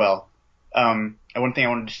worked really well. One thing I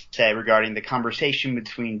wanted to say regarding the conversation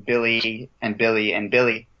between Billy,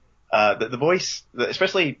 the voice,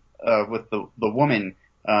 especially with the woman,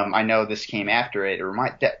 I know this came after it.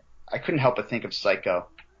 I couldn't help but think of Psycho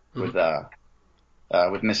with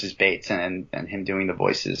Mrs. Bates and him doing the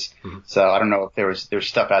voices. Mm-hmm. So I don't know if there's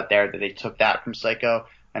stuff out there that they took that from Psycho.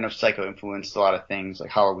 I know Psycho influenced a lot of things like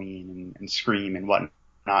Halloween and Scream and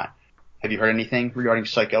whatnot. Have you heard anything regarding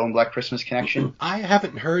Psycho and Black Christmas connection? I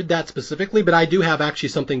haven't heard that specifically, but I do have actually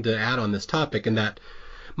something to add on this topic, in that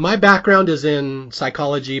my background is in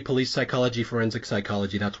psychology, police psychology, forensic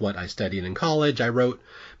psychology. That's what I studied in college. I wrote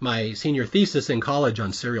my senior thesis in college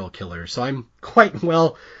on serial killers, so I'm quite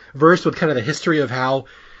well versed with kind of the history of how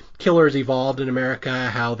killers evolved in America,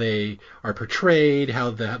 how they are portrayed,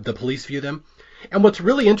 how the police view them. And what's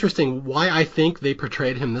really interesting, why I think they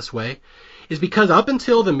portrayed him this way, is because up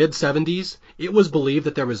until the mid-70s, it was believed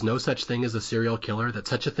that there was no such thing as a serial killer, that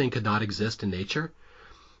such a thing could not exist in nature,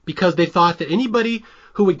 because they thought that anybody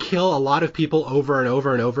who would kill a lot of people over and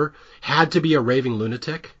over and over had to be a raving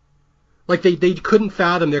lunatic. Like they couldn't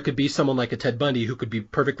fathom there could be someone like a Ted Bundy who could be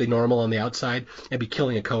perfectly normal on the outside and be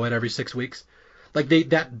killing a co-ed every 6 weeks. Like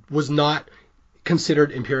that was not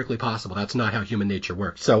considered empirically possible. That's not how human nature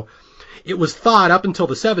works. So it was thought up until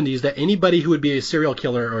the 70s that anybody who would be a serial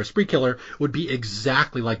killer or a spree killer would be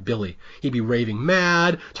exactly like Billy. He'd be raving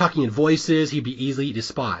mad, talking in voices, he'd be easy to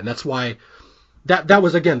spot. And that's why that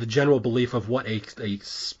was, again, the general belief of what a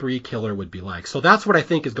spree killer would be like. So that's what I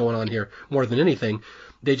think is going on here more than anything.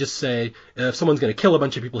 They just say, if someone's going to kill a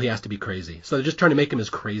bunch of people, he has to be crazy. So they're just trying to make him as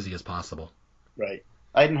crazy as possible. Right.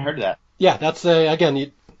 I hadn't heard that. Yeah, that's,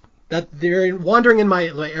 again, that they're wandering in my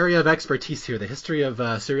area of expertise here, the history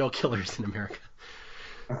of serial killers in America.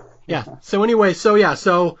 Yeah. So anyway,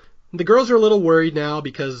 so The girls are a little worried now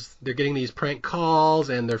because they're getting these prank calls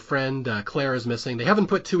and their friend Claire is missing. They haven't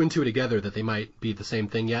put two and two together that they might be the same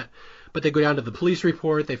thing yet. But they go down to the police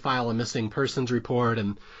report, they file a missing persons report,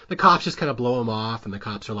 and the cops just kind of blow them off, and the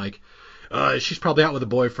cops are like, she's probably out with a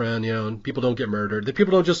boyfriend, and people don't get murdered. The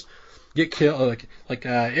people don't just get killed.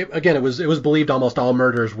 It was believed almost all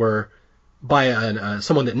murders were by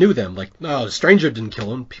someone that knew them. Like, no, a stranger didn't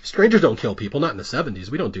kill him. Strangers don't kill people, not in the 70s.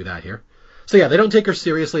 We don't do that here. So yeah, they don't take her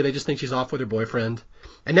seriously. They just think she's off with her boyfriend.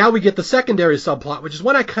 And now we get the secondary subplot, which is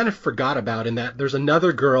one I kind of forgot about, in that there's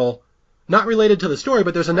another girl, not related to the story,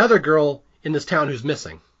 but there's another girl in this town who's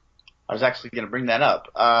missing. I was actually going to bring that up.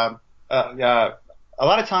 A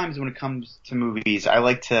lot of times when it comes to movies, I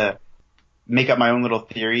like to make up my own little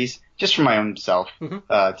theories, just for my own self,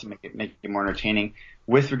 to make it more entertaining.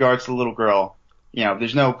 With regards to the little girl,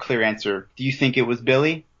 there's no clear answer. Do you think it was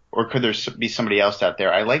Billy? Or could there be somebody else out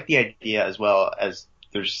there? I like the idea as well as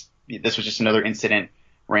this was just another incident,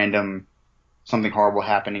 random, something horrible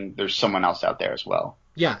happening. There's someone else out there as well.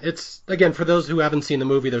 Yeah, it's, again, for those who haven't seen the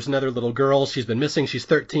movie, there's another little girl. She's been missing. She's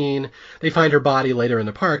 13. They find her body later in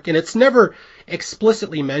the park. And it's never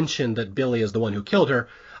explicitly mentioned that Billy is the one who killed her.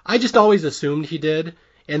 I just always assumed he did.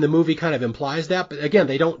 And the movie kind of implies that. But again,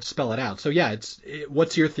 they don't spell it out. So yeah,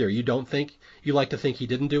 what's your theory? You like to think he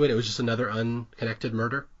didn't do it? It was just another unconnected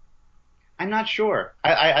murder? I'm not sure.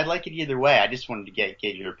 I'd like it either way. I just wanted to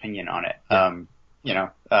gauge your opinion on it.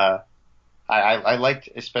 I liked,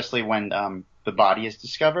 especially when the body is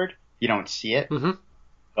discovered. You don't see it,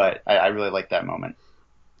 but I really like that moment.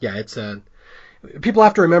 Yeah, it's people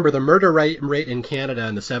have to remember the murder rate in Canada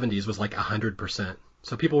in the 70s was like 100%.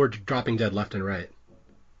 So people were dropping dead left and right.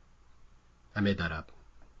 I made that up.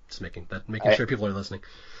 Just making sure people are listening.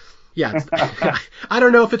 Yeah, I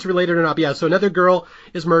don't know if it's related or not, but yeah, so another girl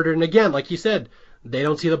is murdered, and again, like you said, they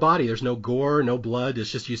don't see the body. There's no gore, no blood. It's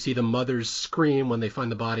just you see the mothers scream when they find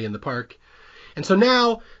the body in the park. And so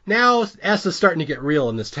now S is starting to get real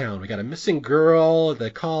in this town. We got a missing girl at the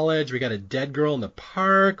college. We got a dead girl in the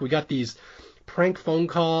park. We got these prank phone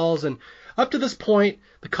calls, and up to this point,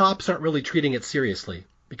 the cops aren't really treating it seriously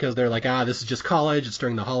because they're like, this is just college. It's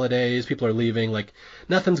during the holidays. People are leaving. Like,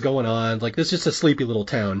 nothing's going on. Like, this is just a sleepy little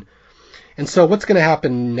town. And so what's going to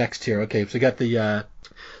happen next here? Okay, so we got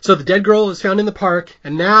so the dead girl is found in the park,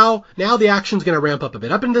 and now the action's going to ramp up a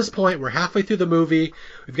bit. Up until this point, we're halfway through the movie.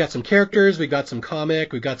 We've got some characters, we've got some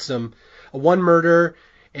comic, we've got one murder,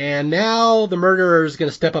 and now the murderer is going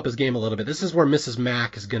to step up his game a little bit. This is where Mrs.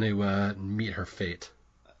 Mack is going to meet her fate.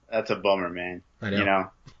 That's a bummer, man. I know.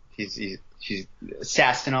 She's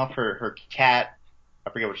sassing off her cat. I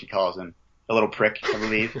forget what she calls him. A little prick, I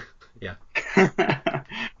believe. Yeah.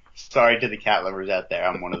 Sorry to the cat lovers out there.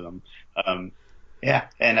 I'm one of them. Yeah,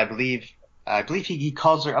 and I believe he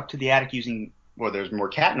calls her up to the attic using, well, there's more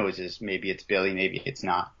cat noises. Maybe it's Billy, maybe it's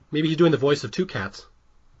not. Maybe he's doing the voice of two cats.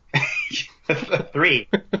 3.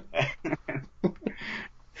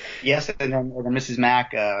 Yes, and then Mrs.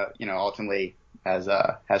 Mack, ultimately has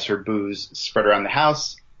her booze spread around the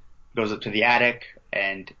house, goes up to the attic,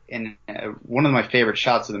 and in one of my favorite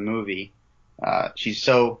shots of the movie, she's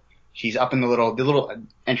up in the little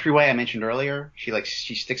entryway I mentioned earlier.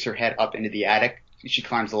 She sticks her head up into the attic. She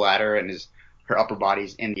climbs the ladder, and her upper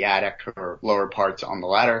body's in the attic, her lower part's on the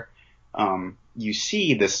ladder. You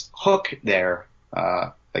see this hook there,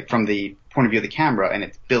 from the point of view of the camera, and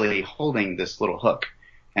it's Billy holding this little hook,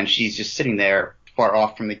 and she's just sitting there far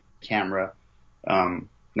off from the camera,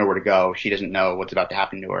 nowhere to go. She doesn't know what's about to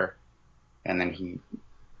happen to her, and then he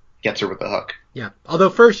gets her with the hook. Yeah.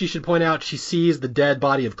 Although first you should point out she sees the dead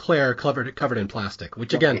body of Claire covered in plastic,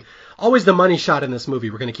 which again, always the money shot in this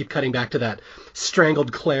movie. We're going to keep cutting back to that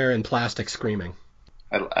strangled Claire in plastic screaming.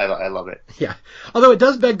 I love it. Yeah. Although it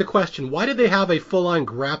does beg the question, why did they have a full-on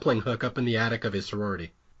grappling hook up in the attic of his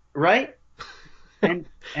sorority? Right? And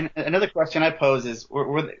another question I pose is,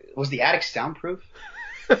 was the attic soundproof?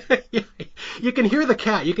 Yeah. You can hear the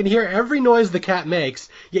cat. You can hear every noise the cat makes,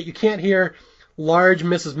 yet you can't hear large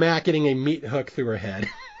Mrs. Mack getting a meat hook through her head.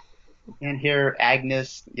 And hear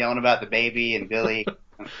Agnes yelling about the baby and Billy.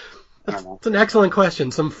 I don't know. It's an excellent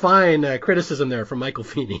question. Some fine criticism there from Michael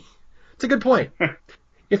Feeney. It's a good point.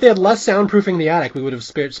 If they had less soundproofing in the attic, we would have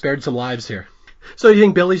spared some lives here. So you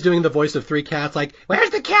think Billy's doing the voice of 3 cats like, where's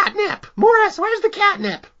the catnip? Morris, where's the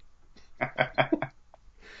catnip?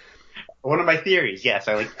 One of my theories, yes.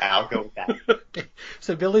 I'll go with that. Okay.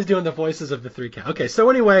 So Billy's doing the voices of the 3 cats. Okay,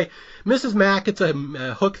 so anyway, Mrs. Mack gets a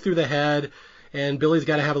hook through the head, and Billy's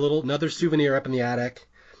got to have another souvenir up in the attic.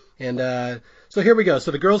 And so here we go.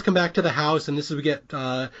 So the girls come back to the house, and we get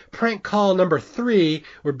prank call number 3,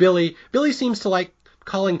 where Billy seems to like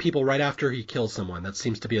calling people right after he kills someone. That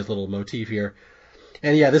seems to be his little motif here.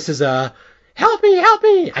 And yeah, this is help me, help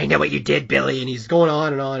me. I know what you did, Billy. And he's going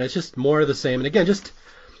on and on. It's just more of the same. And again,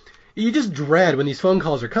 you just dread when these phone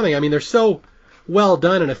calls are coming. I mean, they're so well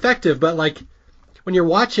done and effective, but like when you're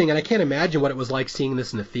watching, and I can't imagine what it was like seeing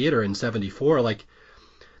this in the theater in '74, like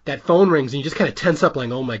that phone rings and you just kind of tense up like,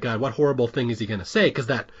 oh my God, what horrible thing is he going to say? Because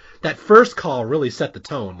that first call really set the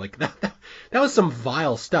tone. Like that was some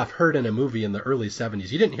vile stuff heard in a movie in the early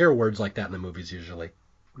 '70s. You didn't hear words like that in the movies usually.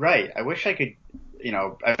 Right. I wish I could,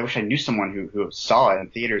 I wish I knew someone who saw it in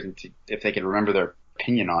theaters and if they could remember their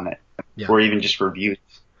opinion on it, or even just reviews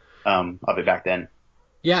of it back then.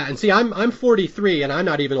 Yeah, and see, I'm 43, and I'm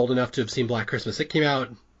not even old enough to have seen Black Christmas. It came out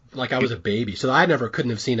like I was a baby, so I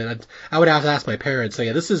couldn't have seen it. I would have to ask my parents. So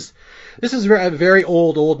yeah, this is a very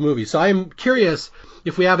old movie. So I'm curious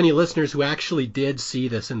if we have any listeners who actually did see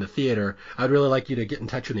this in the theater. I'd really like you to get in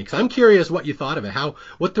touch with me because I'm curious what you thought of it,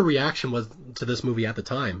 what the reaction was to this movie at the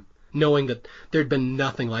time, knowing that there'd been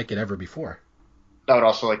nothing like it ever before. I would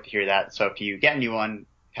also like to hear that. So if you get a new one,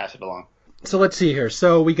 pass it along. So let's see here.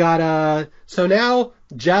 So we got so now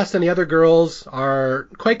Jess and the other girls are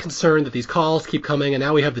quite concerned that these calls keep coming, and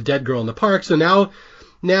now we have the dead girl in the park. So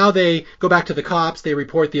now they go back to the cops. They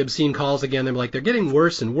report the obscene calls again. They're like, they're getting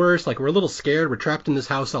worse and worse. Like, we're a little scared. We're trapped in this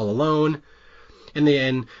house all alone.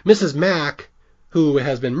 And Mrs. Mack, who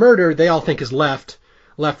has been murdered, they all think is left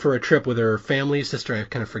for a trip with her family, sister, I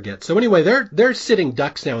kind of forget. So anyway, they're sitting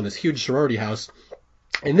ducks now in this huge sorority house.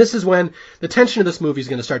 And this is when the tension of this movie is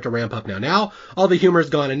going to start to ramp up now. Now all the humor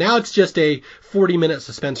is gone, and now it's just a 40-minute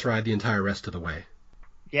suspense ride the entire rest of the way.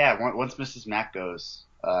 Yeah, once Mrs. Mack goes,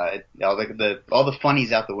 all the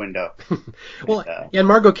funny's out the window. Well, and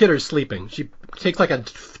Margot Kidder's sleeping. She takes like a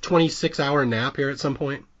 26-hour nap here at some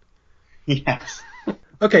point. Yes.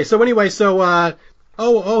 Okay, so anyway, sorry,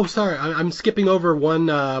 I'm skipping over one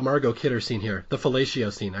Margot Kidder scene here, the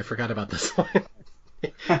fellatio scene. I forgot about this one.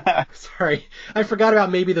 Sorry, I forgot about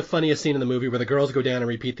maybe the funniest scene in the movie where the girls go down and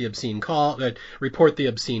report the obscene call,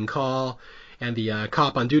 and the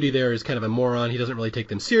cop on duty there is kind of a moron. He doesn't really take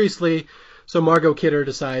them seriously. So Margot Kidder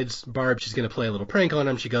decides, Barb, she's going to play a little prank on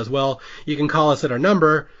him. She goes, well, you can call us at our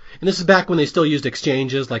number. And this is back when they still used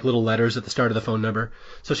exchanges, like little letters at the start of the phone number.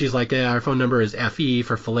 So she's like, yeah, our phone number is FE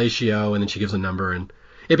for fellatio, and then she gives a number, and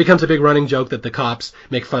it becomes a big running joke that the cops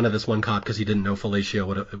make fun of this one cop because he didn't know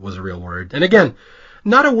fellatio was a real word. And again,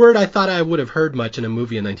 not a word I thought I would have heard much in a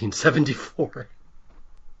movie in 1974.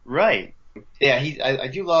 Right. Yeah, I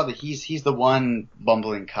do love that he's the one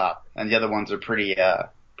bumbling cop, and the other ones are pretty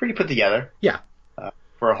put together. Yeah.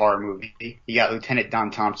 For a horror movie. You got Lieutenant Don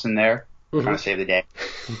Thompson there, trying to save the day.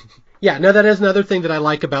 Yeah, no, that is another thing that I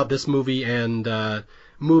like about this movie and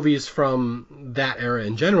movies from that era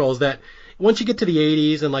in general, is that once you get to the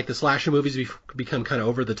 80s and like the slasher movies become kind of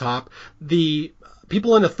over the top, the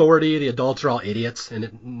people in authority, the adults are all idiots,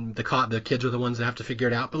 and the kids are the ones that have to figure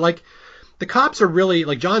it out. But like, the cops are really,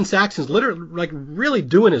 like, John Saxon's literally, like, really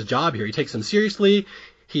doing his job here. He takes them seriously.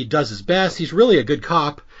 He does his best. He's really a good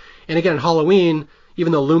cop. And again, in Halloween,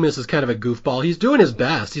 even though Loomis is kind of a goofball, he's doing his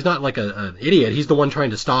best. He's not like an idiot. He's the one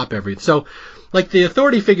trying to stop everything. So, like, the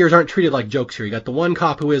authority figures aren't treated like jokes here. You got the one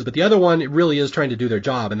cop who is, but the other one really is trying to do their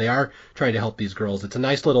job, and they are trying to help these girls. It's a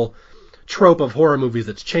nice little trope of horror movies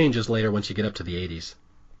that changes later once you get up to the 80s.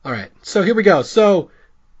 All right, so here we go. So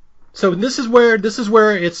this is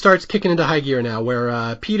where it starts kicking into high gear now,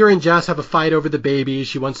 where Peter and Jess have a fight over the baby.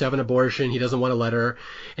 She wants to have an abortion. He doesn't want to let her,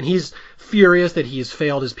 and he's furious that he's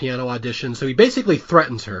failed his piano audition. So he basically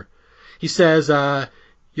threatens her. He says,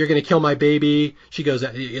 "You're going to kill my baby." She goes,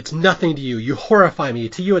 "It's nothing to you. You horrify me.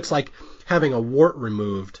 To you, it's like having a wart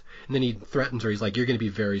removed." And then he threatens her. He's like, "You're going to be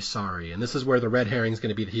very sorry." And this is where the red herring is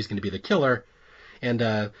going to be that he's going to be the killer.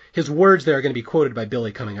 And his words there are going to be quoted by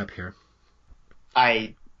Billy coming up here.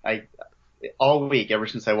 I all week, ever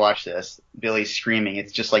since I watched this, Billy's screaming,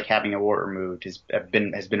 "It's just like having a wart removed," has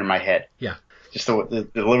been in my head. Yeah. Just the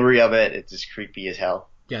delivery of it, it's just creepy as hell.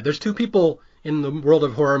 Yeah, there's two people in the world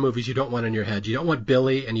of horror movies you don't want in your head. You don't want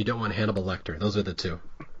Billy, and you don't want Hannibal Lecter. Those are the two.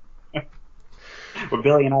 Well,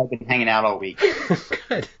 Billy and I have been hanging out all week.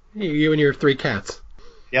 Good. You and your three cats.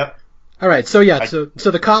 Yep. All right, so yeah, so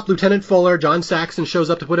the cop, Lieutenant Fuller, John Saxon, shows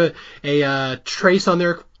up to put a trace on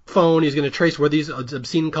their phone. He's going to trace where these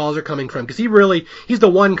obscene calls are coming from, because he's the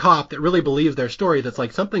one cop that really believes their story, that's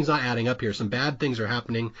like, something's not adding up here. Some bad things are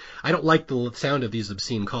happening. I don't like the sound of these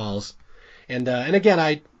obscene calls. And again,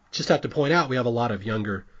 I just have to point out, we have a lot of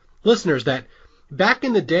younger listeners that back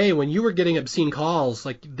in the day when you were getting obscene calls,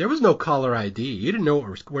 like, there was no caller ID. You didn't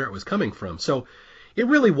know where it was coming from. So it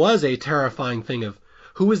really was a terrifying thing of,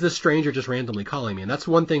 who is this stranger just randomly calling me? And that's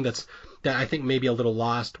one thing that's that I think may be a little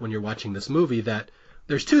lost when you're watching this movie, that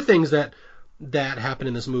there's two things that happen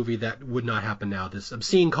in this movie that would not happen now. This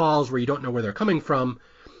obscene calls where you don't know where they're coming from,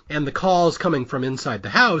 and the calls coming from inside the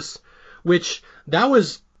house, which that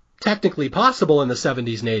was technically possible in the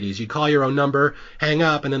 70s and 80s. You'd call your own number, hang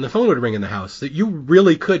up, and then the phone would ring in the house. That you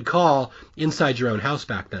really could call inside your own house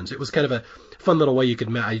back then. So it was kind of a fun little way you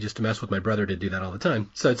could I used to mess with my brother to do that all the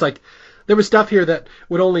time. So it's like there was stuff here that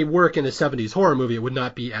would only work in a 70s horror movie. It would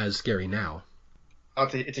not be as scary now. Oh,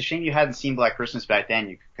 it's a shame you hadn't seen Black Christmas back then.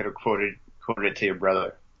 You could have quoted it to your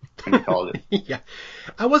brother when you called it. Yeah.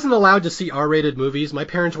 I wasn't allowed to see R-rated movies. My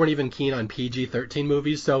parents weren't even keen on PG-13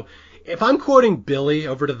 movies. So if I'm quoting Billy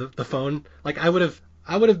over to the phone, like I would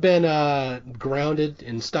have been grounded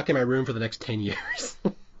and stuck in my room for the next 10 years.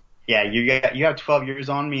 Yeah, you have 12 years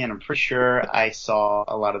on me, and I'm pretty sure I saw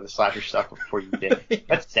a lot of the slasher stuff before you did. Yeah.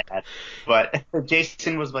 That's sad. But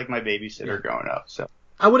Jason was like my babysitter growing up, so.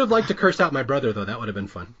 I would have liked to curse out my brother, though. That would have been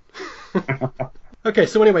fun. Okay,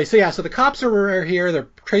 so anyway, so the cops are here. They're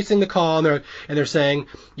tracing the call, and they're saying,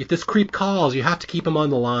 if this creep calls, you have to keep him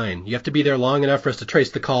on the line. You have to be there long enough for us to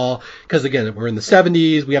trace the call, because again, we're in the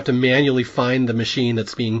 70s. We have to manually find the machine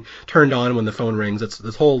that's being turned on when the phone rings. It's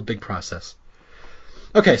this whole big process.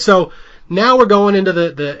 Okay, so now we're going into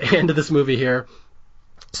the end of this movie here.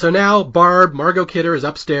 So now Margot Kidder is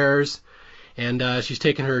upstairs, and she's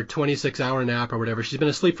taking her 26-hour nap or whatever. She's been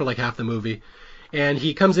asleep for like half the movie. And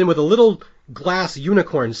he comes in with a little glass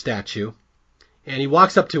unicorn statue, and he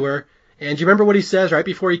walks up to her. And do you remember what he says right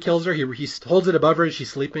before he kills her? He holds it above her as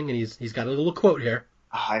she's sleeping, and he's got a little quote here.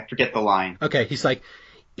 Oh, I forget the line. Okay, he's like,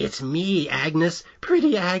 "It's me, Agnes,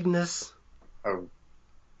 pretty Agnes." Oh.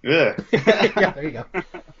 Ugh. Yeah, there you go.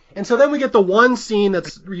 And so then we get the one scene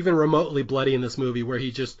that's even remotely bloody in this movie where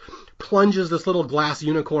he just plunges this little glass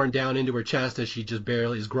unicorn down into her chest as she just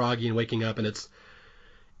barely is groggy and waking up, and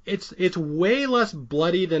it's way less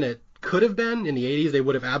bloody than it could have been. In the 80s, they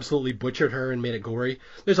would have absolutely butchered her and made it gory.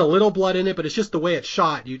 There's a little blood in it, but it's just the way it's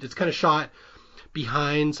shot. It's kind of shot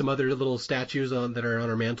behind some other little statues that are on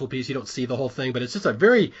her mantelpiece. You don't see the whole thing, but it's just a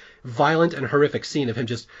very violent and horrific scene of him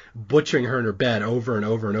just butchering her in her bed over and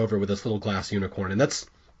over and over with this little glass unicorn. And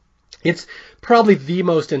it's probably the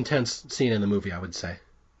most intense scene in the movie, I would say.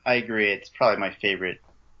 I agree. It's probably my favorite.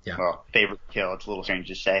 Yeah. Well, favorite kill. It's a little strange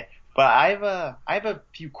to say. But I have a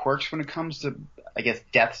few quirks when it comes to, I guess,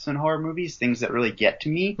 deaths in horror movies, things that really get to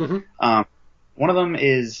me. Mm-hmm. One of them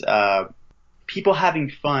is people having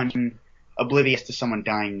fun oblivious to someone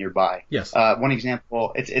dying nearby. Yes. One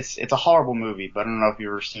example, it's a horrible movie, but I don't know if you've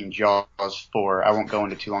ever seen Jaws 4. I won't go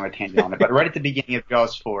into too long a tangent on it, but right at the beginning of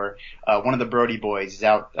Jaws 4, one of the Brody boys is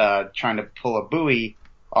out trying to pull a buoy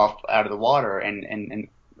off out of the water, and a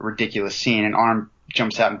ridiculous scene, an arm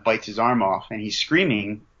jumps out and bites his arm off, and he's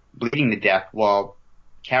screaming, bleeding to death, while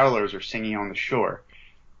carolers are singing on the shore.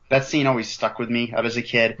 That scene always stuck with me as a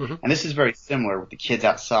kid, mm-hmm. and this is very similar with the kids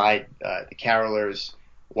outside, the carolers,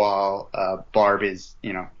 while Barb is,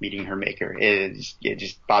 meeting her maker. It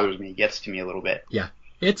just bothers me. It gets to me a little bit. Yeah.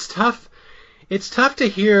 It's tough. It's tough to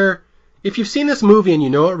hear. If you've seen this movie and you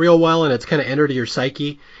know it real well and it's kind of entered your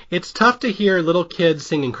psyche, it's tough to hear little kids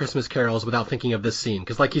singing Christmas carols without thinking of this scene.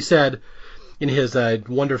 Because like you said in his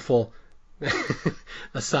wonderful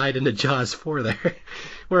aside into Jaws 4 there,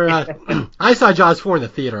 where I saw Jaws 4 in the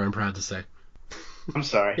theater, I'm proud to say. I'm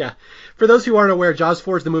sorry. Yeah. For those who aren't aware, Jaws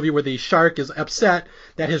 4 is the movie where the shark is upset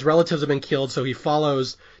that his relatives have been killed, so he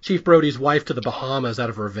follows Chief Brody's wife to the Bahamas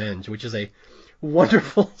out of revenge, which is a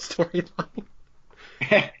wonderful storyline.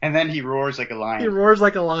 And then he roars like a lion. He roars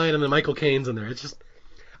like a lion, and then Michael Caine's in there. It's just,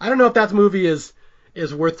 I don't know if that movie is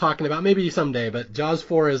worth talking about. Maybe someday, but Jaws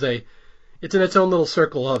 4 it's in its own little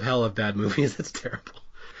circle of hell of bad movies. It's terrible.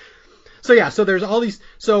 So yeah, so there's all these.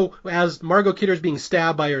 So as Margot Kidder is being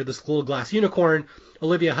stabbed by this little glass unicorn,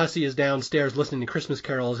 Olivia Hussey is downstairs listening to Christmas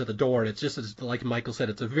carols at the door, and it's just like Michael said,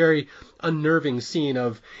 it's a very unnerving scene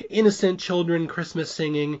of innocent children Christmas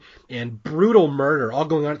singing and brutal murder all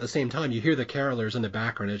going on at the same time. You hear the carolers in the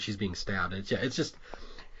background as she's being stabbed. It's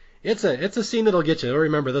a scene that'll get you. I'll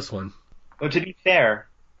remember this one. Well, to be fair,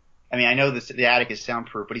 I mean, I know the attic is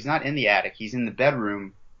soundproof, but he's not in the attic. He's in the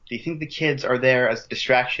bedroom. Do you think the kids are there as a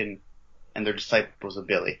distraction? And they're disciples of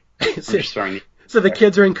Billy? So the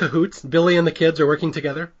kids are in cahoots? Billy and the kids are working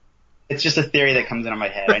together? It's just a theory that comes into my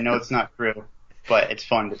head. I know it's not true, but it's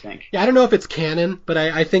fun to think. Yeah, I don't know if it's canon, but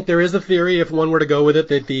I think there is a theory, if one were to go with it,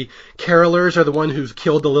 that the carolers are the one who's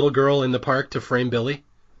killed the little girl in the park to frame Billy.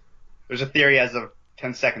 There's a theory as of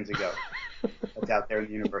 10 seconds ago that's out there in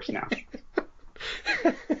the universe now.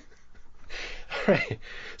 Right.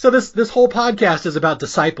 So this whole podcast is about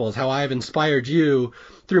disciples, how I've inspired you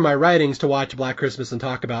through my writings to watch Black Christmas and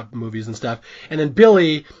talk about movies and stuff. And then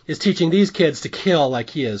Billy is teaching these kids to kill like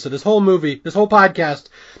he is. So this whole podcast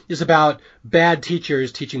is about bad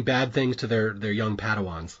teachers teaching bad things to their young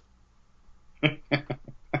Padawans.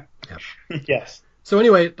 Yep. Yes. So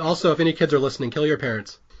anyway, also, if any kids are listening, kill your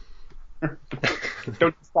parents.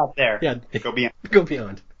 Don't stop there. Yeah. Go beyond. Go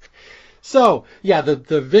beyond. So, yeah,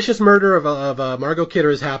 the vicious murder of Margot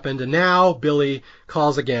Kidder has happened, and now Billy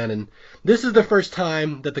calls again, and this is the first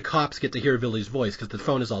time that the cops get to hear Billy's voice, because the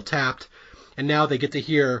phone is all tapped, and now they get to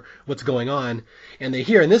hear what's going on, and they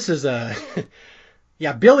hear, and this is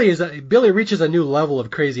yeah, Billy reaches a new level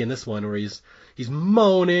of crazy in this one, where he's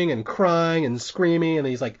moaning and crying and screaming, and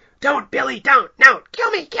he's like, "Don't, Billy, don't, no,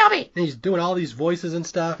 kill me, and he's doing all these voices and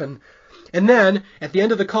stuff, and then, at the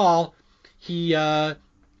end of the call,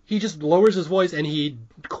 he just lowers his voice and he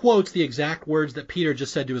quotes the exact words that Peter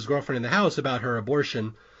just said to his girlfriend in the house about her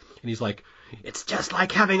abortion. And he's like, "It's just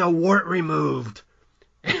like having a wart removed."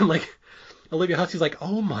 And like, Olivia Hussey's like,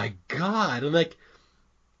 "Oh my God." And like,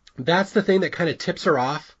 that's the thing that kind of tips her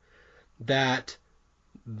off that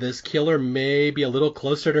this killer may be a little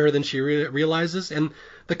closer to her than she realizes. And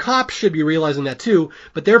the cops should be realizing that too.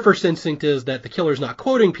 But their first instinct is that the killer's not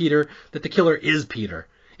quoting Peter, that the killer is Peter.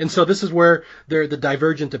 And so this is where the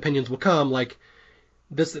divergent opinions will come. Like,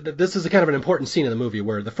 this is a kind of an important scene in the movie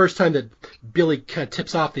where the first time that Billy kind of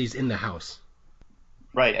tips off that he's in the house.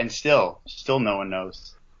 Right, and still no one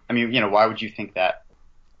knows. I mean, why would you think that?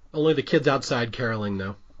 Only the kids outside caroling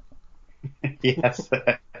know. Yes.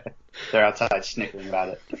 They're outside snickering about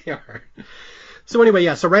it. They are. So anyway,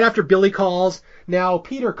 yeah, so right after Billy calls, now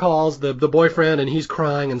Peter calls the boyfriend, and he's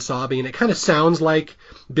crying and sobbing, and it kind of sounds like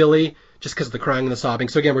Billy, just because of the crying and the sobbing.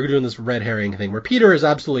 So again, we're doing this red herring thing where Peter is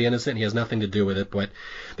absolutely innocent. He has nothing to do with it, but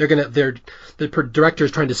the director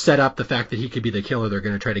is trying to set up the fact that he could be the killer. They're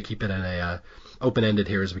going to try to keep it in a open-ended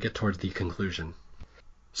here as we get towards the conclusion.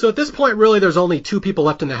 So at this point, really, there's only two people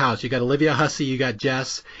left in the house. You got Olivia Hussey, you got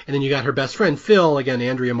Jess, and then you got her best friend Phil, again,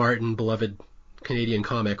 Andrea Martin, beloved Canadian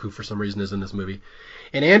comic who for some reason is in this movie.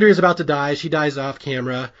 And Andrea's about to die. She dies off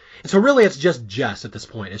camera. And so really it's just Jess at this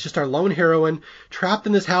point. It's just our lone heroine trapped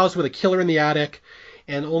in this house with a killer in the attic,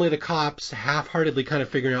 and only the cops half-heartedly kind of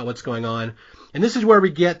figuring out what's going on. And this is where we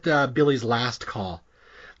get Billy's last call.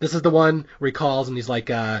 This is the one where he calls and he's like,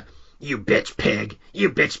 "You bitch pig, you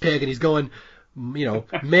bitch pig." And he's going,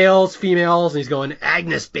 males, females, and he's going,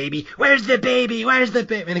 "Agnes, baby, where's the baby? Where's the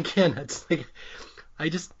baby?" And again, it's like,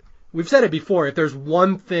 we've said it before, if there's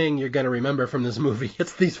one thing you're going to remember from this movie,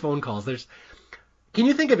 it's these phone calls. Can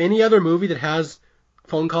you think of any other movie that has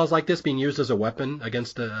phone calls like this being used as a weapon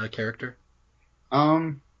against a character?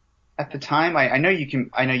 At the time, I know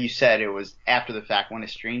you said it was after the fact when a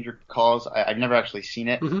stranger calls. I've never actually seen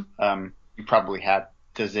it. Mm-hmm. You probably have.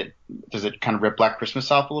 Does it kind of rip Black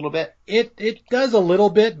Christmas off a little bit? It does a little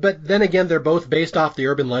bit, but then again, they're both based off the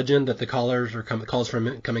urban legend that the callers are calls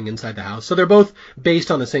from coming inside the house. So they're both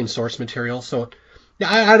based on the same source material. So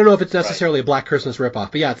I don't know if it's necessarily a Black Christmas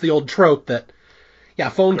ripoff, but yeah, it's the old trope that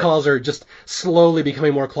phone calls are just slowly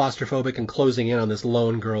becoming more claustrophobic and closing in on this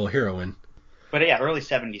lone girl heroine. But yeah, early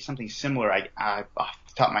 70s, something similar. I off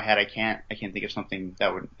the top of my head, I can't think of something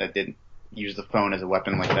that didn't use the phone as a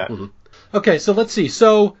weapon like that. Mm-hmm. Okay, so let's see.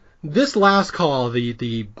 So this last call,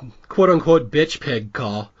 the quote-unquote bitch pig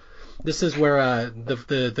call, this is where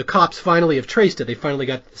the cops finally have traced it. They finally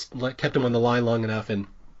kept him on the line long enough, and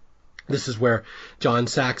this is where John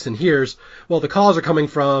Saxon hears, well, the calls are coming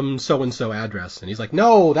from so-and-so address. And he's like,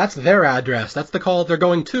 "No, that's their address. That's the call they're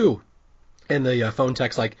going to." And the phone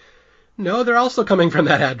tech's like, "No, they're also coming from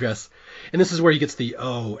that address." And this is where he gets the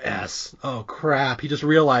OS. Oh, crap. He just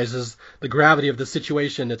realizes the gravity of the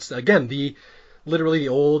situation. It's, again, literally the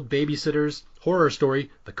old Babysitter's horror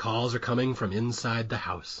story. The calls are coming from inside the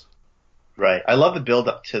house. Right. I love the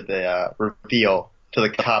build-up to the reveal, to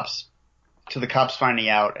the cops finding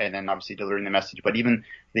out and then obviously delivering the message. But even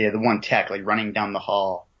the one tech, like, running down the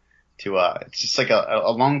hall to it's just like a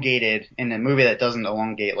elongated, in a movie that doesn't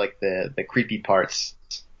elongate, like, the creepy parts.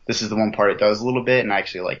 This is the one part it does a little bit, and I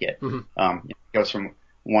actually like it. Mm-hmm. It goes from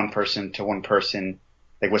one person to one person,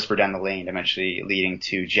 like whisper down the lane, eventually leading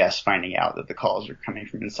to Jess finding out that the calls are coming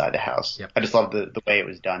from inside the house. Yep. I just love the way it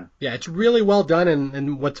was done. Yeah, it's really well done,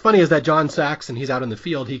 and what's funny is that John Saxon, he's out in the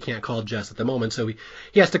field, he can't call Jess at the moment, so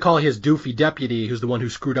he has to call his doofy deputy, who's the one who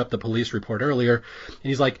screwed up the police report earlier, and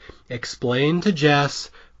he's like, "Explain to Jess,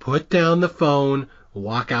 put down the phone,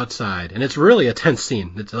 walk outside." And it's really a tense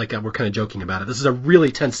scene. It's like we're kind of joking about it. This is a really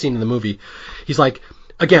tense scene in the movie. He's like,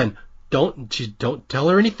 again, don't tell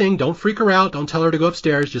her anything. Don't freak her out. Don't tell her to go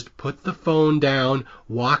upstairs. Just put the phone down.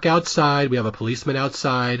 Walk outside. We have a policeman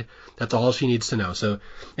outside. That's all she needs to know. So,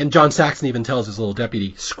 and John Saxon even tells his little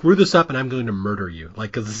deputy, screw this up and I'm going to murder you.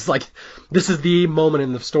 Cause this is the moment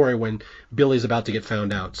in the story when Billy's about to get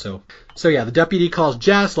found out. So yeah, the deputy calls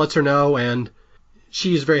Jess, lets her know, and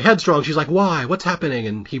she's very headstrong. She's like, why? What's happening?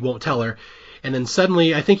 And he won't tell her. And then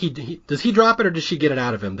suddenly, I think does he drop it or does she get it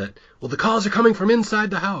out of him that, well, the calls are coming from inside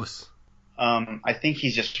the house? I think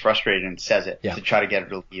he's just frustrated and says it to try to get her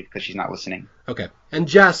to leave because she's not listening. Okay. And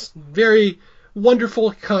Jess, very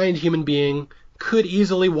wonderful, kind human being, could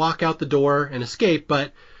easily walk out the door and escape,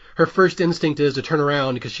 but her first instinct is to turn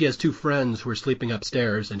around because she has two friends who are sleeping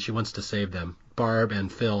upstairs and she wants to save them, Barb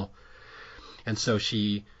and Phil. And so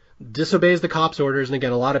she disobeys the cops' orders. And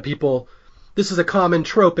again, a lot of people, this is a common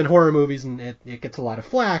trope in horror movies, and it gets a lot of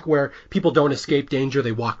flack where people don't escape danger,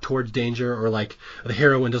 they walk towards danger, or like the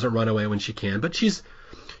heroine doesn't run away when she can. But she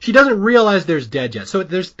doesn't realize there's dead yet. So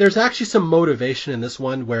there's actually some motivation in this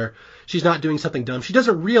one where she's not doing something dumb. She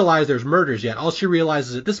doesn't realize there's murders yet. All she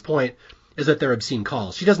realizes at this point is that they're obscene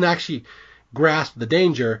calls. She doesn't actually grasp the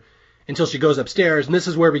danger until she goes upstairs, and this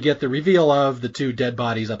is where we get the reveal of the two dead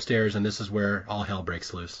bodies upstairs, and this is where all hell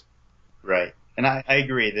breaks loose. Right. And I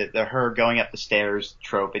agree that her going up the stairs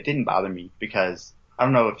trope, it didn't bother me because I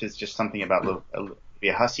don't know if it's just something about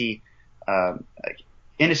Olivia Hussey,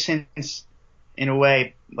 innocence in a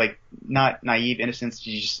way, like not naive innocence.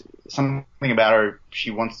 Just something about her. She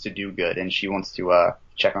wants to do good and she wants to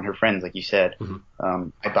check on her friends, like you said. Mm-hmm.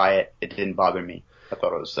 I buy it. It didn't bother me. I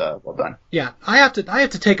thought it was well done. Yeah, I have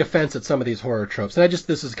to take offense at some of these horror tropes, and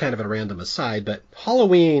this is kind of a random aside, but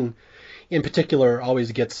Halloween in particular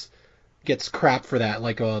always gets crap for that.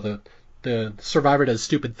 Like, the survivor does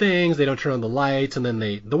stupid things, they don't turn on the lights, and then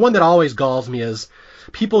the one that always galls me is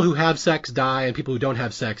people who have sex die and people who don't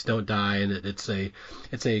have sex don't die, and it's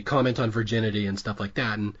a comment on virginity and stuff like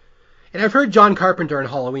that. And I've heard John Carpenter in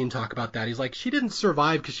Halloween talk about that. He's like, she didn't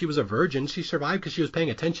survive because she was a virgin, she survived because she was paying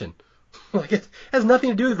attention. Like, it has nothing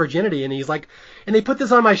to do with virginity. And he's like, and they put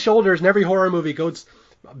this on my shoulders, and every horror movie goes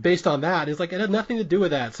based on that. And he's like, it had nothing to do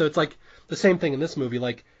with that. So it's like the same thing in this movie.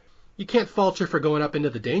 Like, you can't fault her for going up into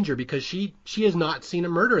the danger because she has not seen a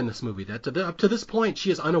murder in this movie. That up to this point,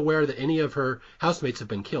 she is unaware that any of her housemates have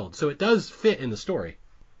been killed. So it does fit in the story.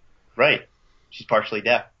 Right. She's partially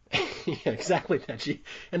deaf. Yeah, exactly.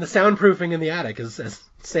 And the soundproofing in the attic has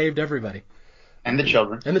saved everybody. And the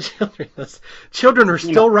children. Children are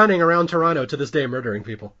still running around Toronto to this day, murdering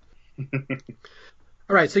people.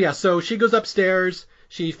 All right, so she goes upstairs.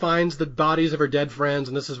 She finds the bodies of her dead friends,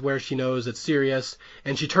 and this is where she knows it's serious.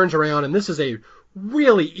 And she turns around, and this is a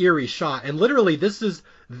really eerie shot. And literally, this is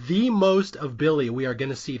the most of Billy we are going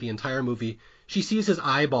to see the entire movie. She sees his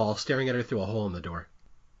eyeball staring at her through a hole in the door.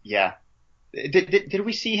 Yeah. Did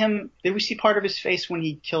we see him? Did we see part of his face when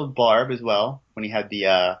he killed Barb as well? When he had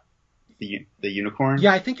the unicorn?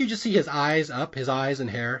 Yeah, I think you just see his eyes and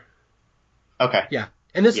hair. Okay. Yeah.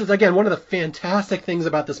 And this is, again, one of the fantastic things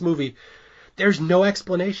about this movie. There's no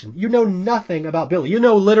explanation. You know nothing about Billy. You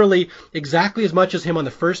know literally exactly as much as him on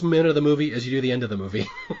the first minute of the movie as you do the end of the movie.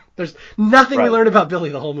 There's nothing we learn about Billy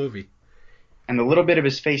the whole movie. And the little bit of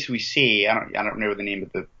his face we see, I don't know the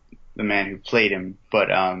name of the man who played him, but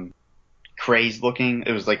crazed looking.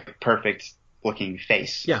 It was like the perfect looking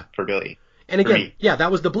face for Billy. And again,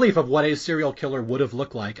 that was the belief of what a serial killer would have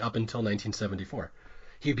looked like up until 1974.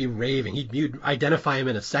 He'd be raving. You'd identify him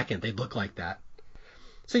in a second. They'd look like that.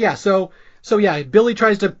 So Billy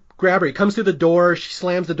tries to grab her. He comes through the door. She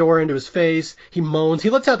slams the door into his face. He moans. He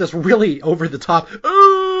lets out this really over-the-top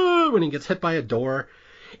when he gets hit by a door.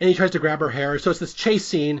 And he tries to grab her hair. So it's this chase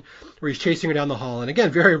scene where he's chasing her down the hall. And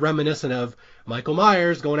again, very reminiscent of Michael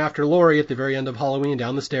Myers going after Laurie at the very end of Halloween,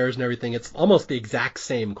 down the stairs and everything. It's almost the exact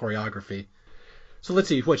same choreography. So let's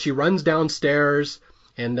see. She runs downstairs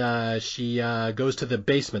and she goes to the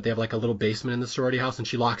basement. They have like a little basement in the sorority house, and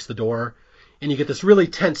she locks the door. And you get this really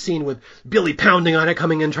tense scene with Billy pounding on it,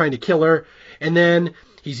 coming in, trying to kill her. And then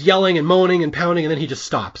he's yelling and moaning and pounding, and then he just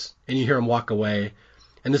stops. And you hear him walk away.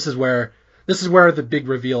 And this is where the big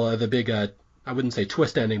reveal, the big, I wouldn't say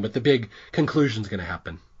twist ending, but the big conclusion is going to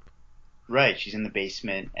happen. Right. She's in the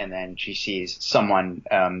basement, and then she sees someone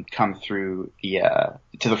come through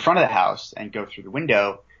to the front of the house and go through the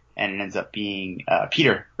window, and it ends up being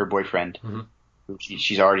Peter, her boyfriend, who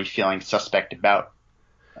she's already feeling suspect about.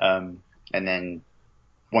 And then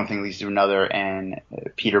one thing leads to another, and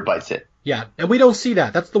Peter bites it. Yeah, and we don't see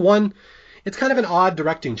that. That's the one. It's kind of an odd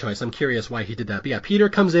directing choice. I'm curious why he did that. But yeah, Peter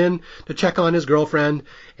comes in to check on his girlfriend,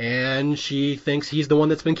 and she thinks he's the one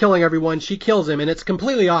that's been killing everyone. She kills him, and it's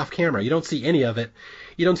completely off camera. You don't see any of it.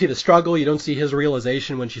 You don't see the struggle. You don't see his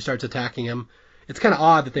realization when she starts attacking him. It's kind of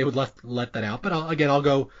odd that they would let that out. But I'll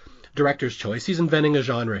go director's choice. He's inventing a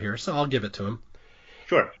genre here, so I'll give it to him.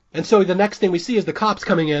 Sure. And so the next thing we see is the cops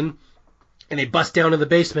coming in, and they bust down in the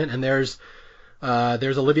basement, and there's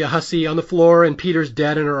Olivia Hussey on the floor, and Peter's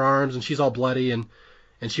dead in her arms, and she's all bloody, and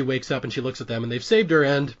she wakes up and she looks at them, and they've saved her,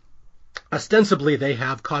 and ostensibly they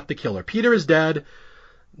have caught the killer. Peter is dead,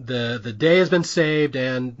 the day has been saved,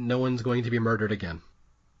 and no one's going to be murdered again.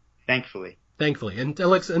 Thankfully. And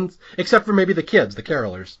except for maybe the kids, the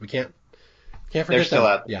carolers. We can't forget They're still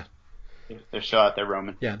them. out. Yeah. They're still out there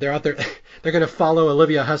roaming. Yeah, they're out there. They're going to follow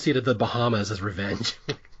Olivia Hussey to the Bahamas as revenge.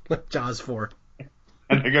 Like Jaws 4.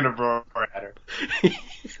 And they're going to roar at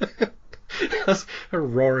her. Those are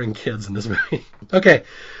roaring kids in this movie. Okay,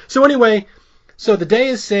 so anyway, so the day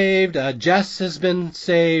is saved. Jess has been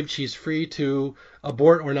saved. She's free to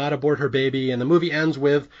abort or not abort her baby, and the movie ends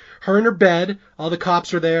with her in her bed. All the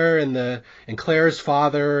cops are there, and Claire's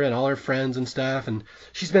father and all her friends and stuff, and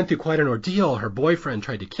she's been through quite an ordeal. Her boyfriend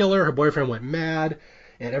tried to kill her. Her boyfriend went mad,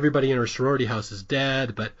 and everybody in her sorority house is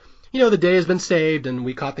dead. But the day has been saved, and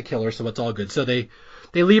we caught the killer, so it's all good. So they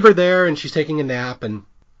leave her there, and she's taking a nap, and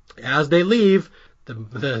as they leave,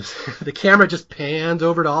 the camera just pans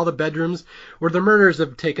over to all the bedrooms where the murders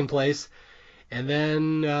have taken place, and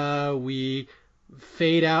then we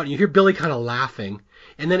fade out, and you hear Billy kind of laughing,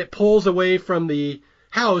 and then it pulls away from the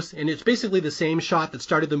house, and it's basically the same shot that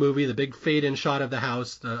started the movie, the big fade-in shot of the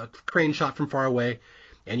house, the crane shot from far away,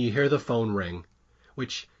 and you hear the phone ring,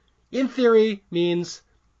 which in theory means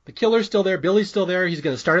the killer's still there, Billy's still there, he's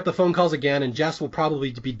going to start up the phone calls again, and Jess will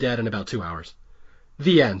probably be dead in about 2 hours.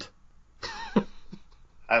 The end.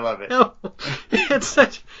 I love it. No, it's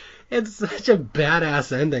such a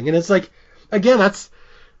badass ending, and it's like, again,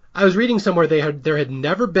 I was reading somewhere there had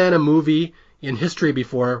never been a movie in history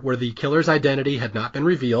before where the killer's identity had not been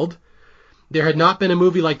revealed. There had not been a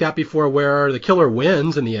movie like that before where the killer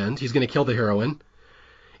wins in the end. He's going to kill the heroine,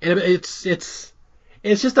 and it's just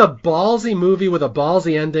a ballsy movie with a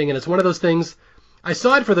ballsy ending, and it's one of those things. I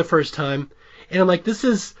saw it for the first time, and I'm like, this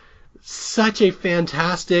is such a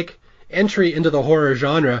fantastic entry into the horror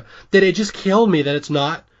genre that it just killed me that it's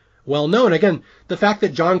not well known. Again, the fact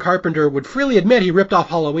that John Carpenter would freely admit he ripped off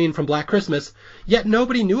Halloween from Black Christmas, yet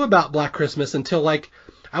nobody knew about Black Christmas until, like,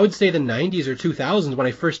 I would say the 90s or 2000s when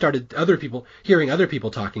I first started hearing other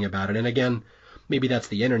people talking about it. And again, maybe that's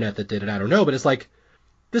the internet that did it, I don't know, but it's like,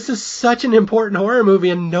 this is such an important horror movie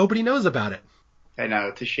and nobody knows about it. I know,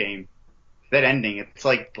 it's a shame. That ending, it's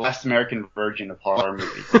like the Last American Virgin of horror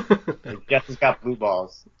movies. Jess has got blue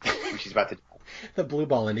balls when she's about to die. The blue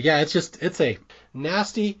ball ending. Yeah, it's a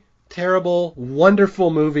nasty, terrible,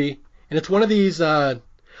 wonderful movie. And it's one of these, I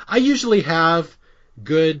usually have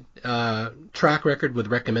good track record with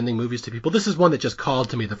recommending movies to people. This is one that just called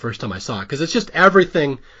to me the first time I saw it, because it's just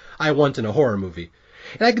everything I want in a horror movie.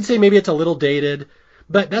 And I can say maybe it's a little dated,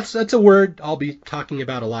 but that's a word I'll be talking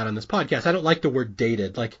about a lot on this podcast. I don't like the word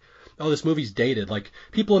dated. Like, oh, this movie's dated. Like,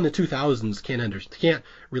 people in the 2000s can't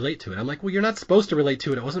relate to it. I'm like, well, you're not supposed to relate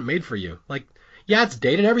to it. It wasn't made for you. Like, yeah, it's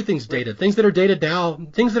dated. Everything's dated. Things that are dated now,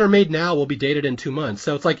 things that are made now will be dated in 2 months.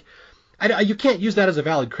 So it's like, you can't use that as a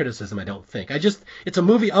valid criticism, I don't think. It's a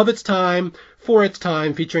movie of its time, for its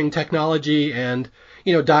time, featuring technology and,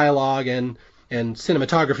 dialogue and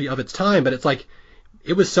cinematography of its time. But it's like,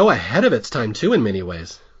 it was so ahead of its time, too, in many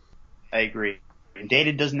ways. I agree.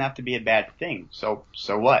 Dated doesn't have to be a bad thing. So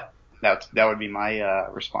what? That would be my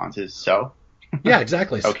response is so. Yeah,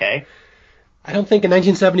 exactly. Okay. I don't think in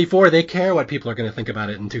 1974 they care what people are going to think about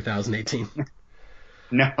it in 2018.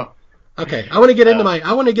 No. Okay, I want to get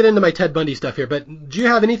into my Ted Bundy stuff here, but do you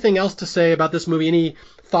have anything else to say about this movie? Any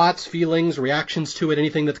thoughts, feelings, reactions to it?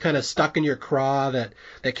 Anything that's kind of stuck in your craw that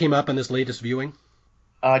came up in this latest viewing?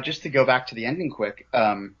 Just to go back to the ending quick.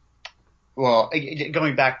 Well,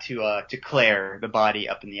 going back to Claire, the body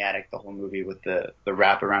up in the attic, the whole movie with the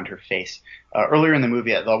wrap around her face. Earlier in the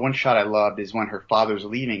movie, the one shot I loved is when her father's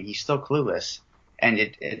leaving. He's still clueless, and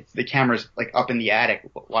the camera's like up in the attic,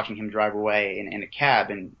 watching him drive away in a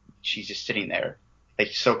cab, and she's just sitting there, like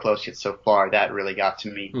so close yet so far. That really got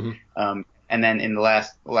to me. Mm-hmm. And then in the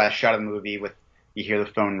last shot of the movie, you hear the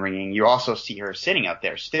phone ringing. You also see her sitting up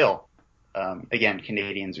there still. Again,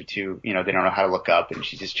 Canadians are too, they don't know how to look up, and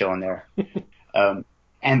she's just chilling there. And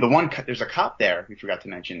there's a cop there, we forgot to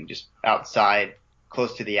mention, just outside,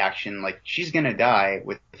 close to the action. Like, she's gonna die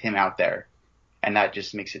with him out there. And that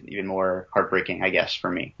just makes it even more heartbreaking, I guess, for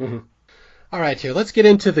me. Mm-hmm. All right, here, let's get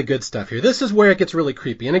into the good stuff here. This is where it gets really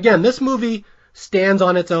creepy. And again, this movie stands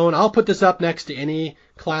on its own. I'll put this up next to any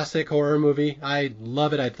classic horror movie. I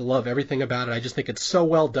love it. I love everything about it. I just think it's so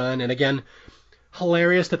well done. And again,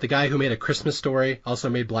 hilarious that the guy who made A Christmas Story also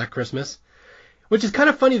made Black Christmas. Which is kind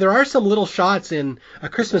of funny. There are some little shots in A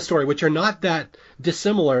Christmas Story which are not that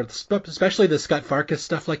dissimilar, especially the Scott Farkus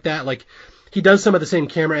stuff like that. Like, he does some of the same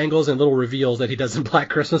camera angles and little reveals that he does in Black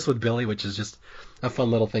Christmas with Billy, which is just a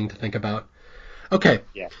fun little thing to think about. Okay,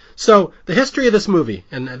 Yeah. so the history of this movie,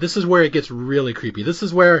 and this is where it gets really creepy. This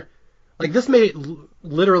is where, like, this may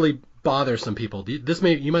literally bother some people.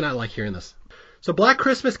 You might not like hearing this. So Black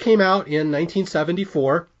Christmas came out in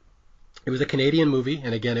 1974. It was a Canadian movie,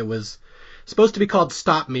 and again, it was supposed to be called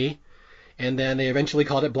Stop Me, and then they eventually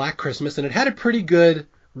called it Black Christmas, and it had a pretty good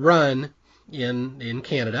run in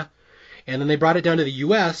Canada. And then they brought it down to the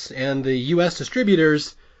U.S., and the U.S.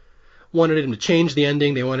 distributors wanted him to change the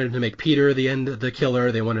ending. They wanted him to make Peter the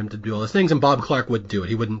killer. They wanted him to do all those things, and Bob Clark wouldn't do it.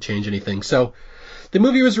 He wouldn't change anything. So the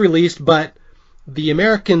movie was released, but the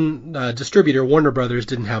American distributor, Warner Brothers,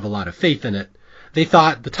 didn't have a lot of faith in it. They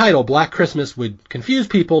thought the title, Black Christmas, would confuse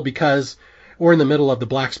people because we're in the middle of the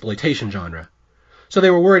blaxploitation genre. So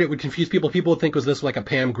they were worried it would confuse people. People would think it was this like a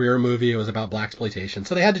Pam Grier movie. It was about blaxploitation.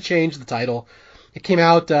 So they had to change the title. It came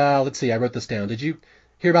out, let's see, I wrote this down. Did you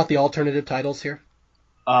hear about the alternative titles here?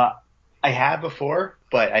 I have before,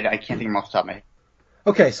 but I can't think of them off the top of my head.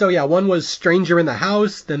 Okay, so yeah, one was Stranger in the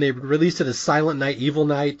House. Then they released it as Silent Night, Evil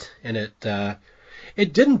Night. And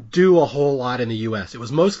it didn't do a whole lot in the U.S. It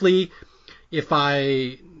was mostly, if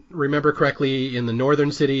I remember correctly, in the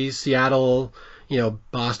northern cities, Seattle,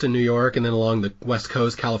 Boston, New York, and then along the West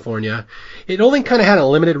Coast, California. It only kind of had a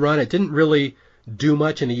limited run. It didn't really do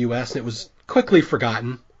much in the U.S., and it was quickly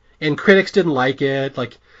forgotten. And critics didn't like it.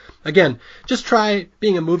 Like, again, just try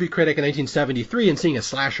being a movie critic in 1973 and seeing a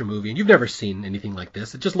slasher movie, and you've never seen anything like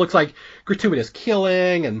this. It just looks like gratuitous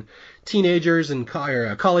killing and teenagers and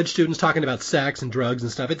college students talking about sex and drugs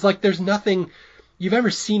and stuff. It's like there's nothing, you've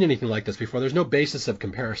ever seen anything like this before. There's no basis of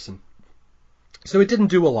comparison. So it didn't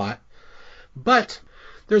do a lot. But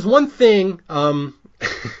there's one thing. Okay,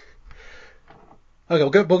 we'll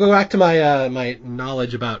go back to my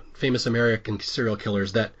knowledge about famous American serial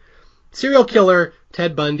killers. That serial killer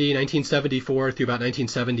Ted Bundy, 1974 through about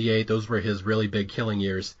 1978, those were his really big killing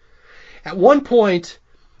years. At one point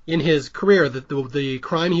in his career, the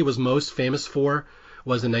crime he was most famous for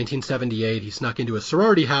was in 1978. He snuck into a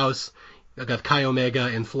sorority house, got Chi Omega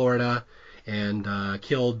in Florida, and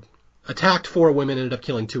attacked 4 women, ended up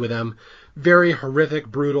killing 2 of them. Very horrific,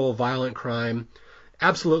 brutal, violent crime.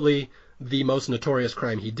 Absolutely the most notorious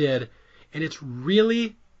crime he did. And it's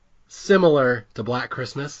really similar to Black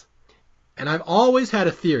Christmas. And I've always had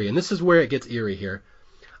a theory, and this is where it gets eerie here.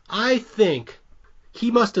 I think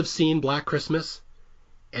he must have seen Black Christmas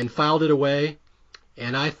and filed it away.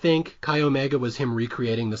 And I think Chi Omega was him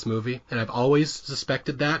recreating this movie. And I've always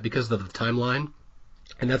suspected that because of the timeline.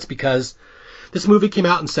 And that's because this movie came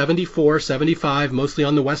out in 74, 75, mostly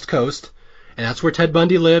on the West Coast. And that's where Ted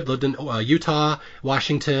Bundy lived in Utah,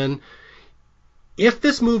 Washington. If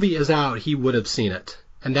this movie is out, he would have seen it.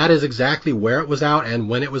 And that is exactly where it was out and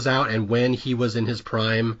when it was out and when he was in his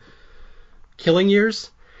prime killing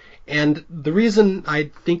years. And the reason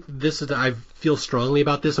I think I feel strongly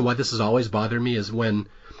about this and why this has always bothered me is when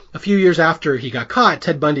a few years after he got caught,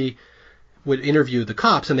 Ted Bundy would interview the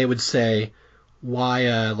cops and they would say,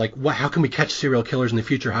 how can we catch serial killers in the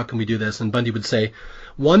future? How can we do this? And Bundy would say,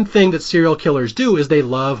 one thing that serial killers do is they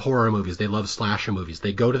love horror movies. They love slasher movies.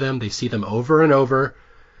 They go to them. They see them over and over.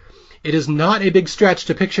 It is not a big stretch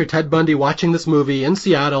to picture Ted Bundy watching this movie in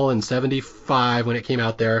Seattle in 75 when it came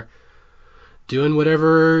out there, doing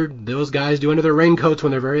whatever those guys do under their raincoats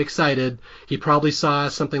when they're very excited. He probably saw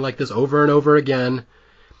something like this over and over again.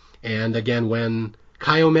 And again, when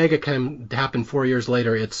Chi Omega happened 4 years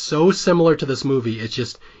later, it's so similar to this movie. It's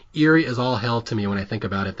just eerie as all hell to me when I think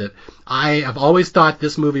about it, that I have always thought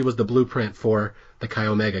this movie was the blueprint for the Chi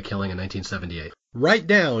Omega killing in 1978. Right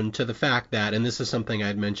down to the fact that, and this is something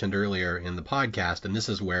I'd mentioned earlier in the podcast, and this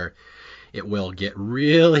is where it will get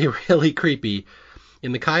really, really creepy.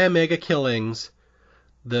 In the Chi Omega killings,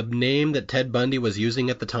 the name that Ted Bundy was using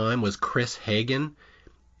at the time was Chris Hagen,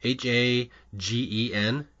 Hagen.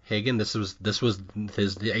 Hagen. This was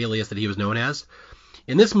the alias that he was known as.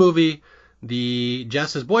 In this movie,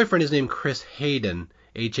 Jess's boyfriend is named Chris Hayden,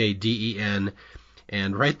 Haden,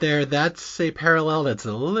 and right there, that's a parallel that's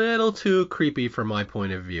a little too creepy from my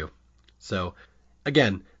point of view. So,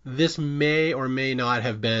 again, this may or may not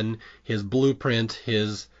have been his blueprint,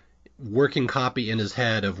 his working copy in his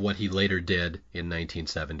head of what he later did in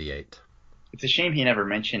 1978. It's a shame he never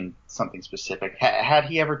mentioned something specific. Had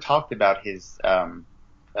he ever talked about his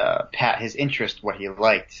interest, what he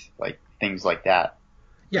liked, like things like that?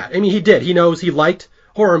 Yeah, I mean, he did. He knows he liked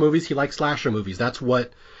horror movies. He liked slasher movies. That's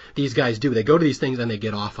what these guys do. They go to these things and they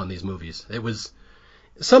get off on these movies.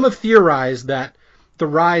 Some have theorized that the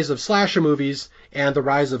rise of slasher movies and the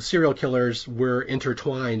rise of serial killers were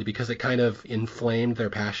intertwined because it kind of inflamed their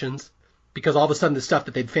passions. Because all of a sudden the stuff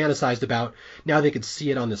that they'd fantasized about, now they could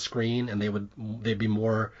see it on the screen and they'd be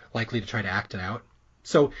more likely to try to act it out.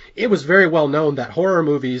 So it was very well known that horror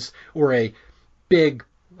movies were a big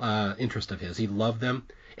interest of his. He loved them.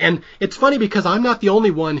 And it's funny because I'm not the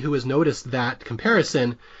only one who has noticed that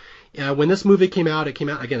comparison. When this movie came out, it came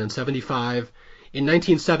out again in 75. In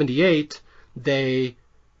 1978, they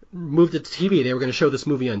moved it to TV. They were going to show this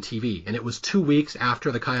movie on TV. And it was 2 weeks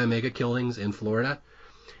after the Chi Omega killings in Florida.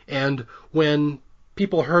 And when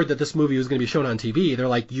people heard that this movie was going to be shown on TV, they're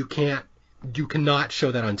like, you cannot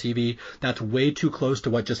show that on TV. That's way too close to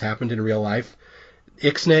what just happened in real life.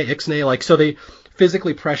 Ixnay. Like, so they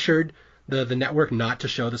physically pressured the network not to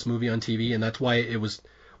show this movie on TV. And that's why it was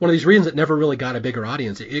one of these reasons it never really got a bigger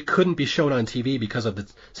audience. It couldn't be shown on TV because of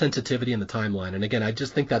the sensitivity and the timeline. And again, I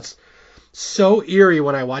just think that's so eerie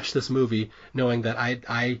when I watch this movie, knowing that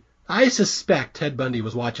I suspect Ted Bundy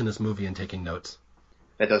was watching this movie and taking notes.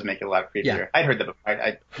 That does make it a lot creepier. Yeah. I'd heard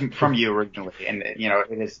that from you originally, and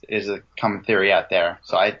it is a common theory out there.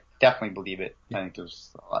 So I definitely believe it. I think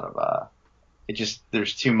there's a lot of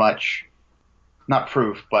there's too much, not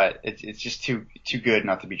proof, but it's just too good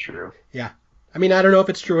not to be true. Yeah, I mean, I don't know if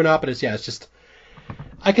it's true or not, but it's just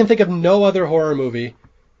I can think of no other horror movie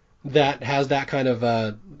that has that kind of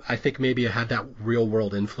I think maybe it had that real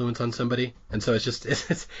world influence on somebody, and so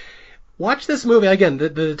it's watch this movie again.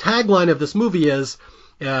 The tagline of this movie is.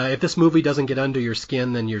 If this movie doesn't get under your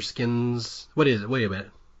skin, then your skin's... What is it? Wait a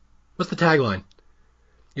minute. What's the tagline?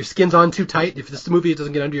 Your skin's on too tight? If this movie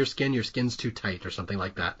doesn't get under your skin's too tight, or something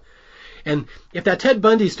like that. And if that Ted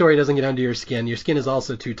Bundy story doesn't get under your skin is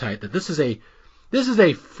also too tight. That this is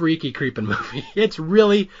a freaky, creeping movie. It's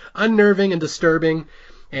really unnerving and disturbing.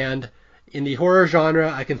 And in the horror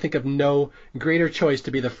genre, I can think of no greater choice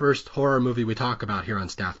to be the first horror movie we talk about here on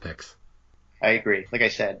Staff Picks. I agree. Like I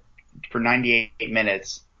said, for 98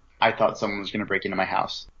 minutes, I thought someone was going to break into my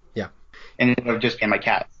house. Yeah. And it would have just been my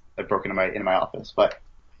cat that broke into my office. But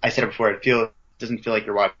I said it before, it doesn't feel like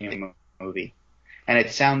you're watching a movie. And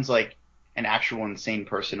it sounds like an actual insane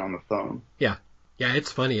person on the phone. Yeah. Yeah,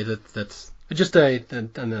 it's funny. That's just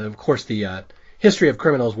and of course the history of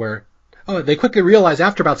criminals where they quickly realize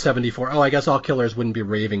after about 74, I guess all killers wouldn't be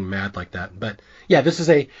raving mad like that. But yeah, this is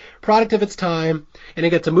a product of its time, and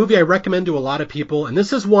it's a movie I recommend to a lot of people. And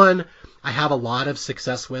this is one I have a lot of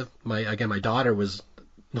success with. My daughter was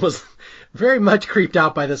very much creeped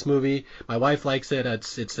out by this movie. My wife likes it.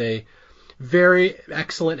 It's a very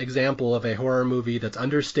excellent example of a horror movie that's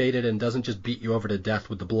understated and doesn't just beat you over to death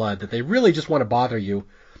with the blood, that they really just want to bother you.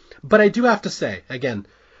 But I do have to say, again,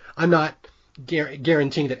 I'm not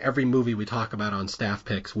guaranteeing that every movie we talk about on Staff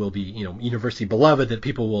Picks will be, universally beloved, that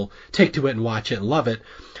people will take to it and watch it and love it.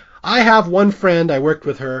 I have one friend, I worked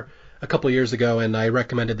with her a couple of years ago, and I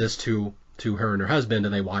recommended this to her and her husband,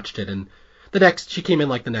 and they watched it, and she came in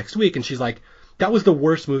like the next week, and she's like, that was the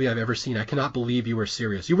worst movie I've ever seen. I cannot believe you were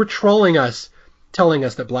serious. You were trolling us, telling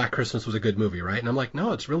us that Black Christmas was a good movie, right? And I'm like,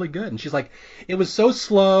 no, it's really good. And she's like, it was so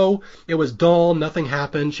slow, it was dull, nothing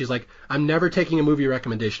happened. She's like, I'm never taking a movie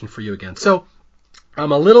recommendation for you again. So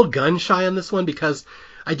I'm a little gun shy on this one because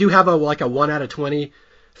I do have a 1 out of 20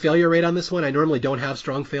 failure rate on this one. I normally don't have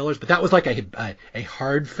strong failures, but that was like a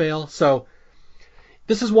hard fail. So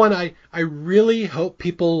this is one I really hope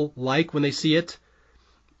people like when they see it.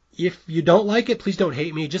 If you don't like it, please don't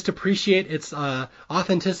hate me. Just appreciate its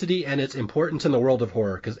authenticity and its importance in the world of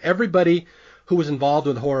horror. Because everybody who was involved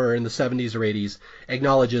with horror in the 70s or 80s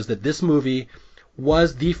acknowledges that this movie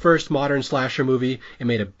was the first modern slasher movie. It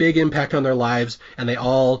made a big impact on their lives, and they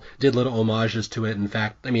all did little homages to it. In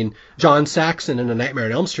fact, John Saxon in A Nightmare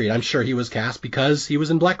on Elm Street, I'm sure he was cast because he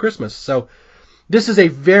was in Black Christmas. So this is a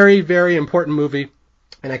very, very important movie,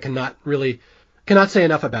 and I cannot say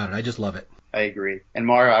enough about it. I just love it. I agree. And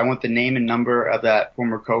Mara, I want the name and number of that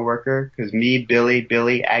former coworker, because me,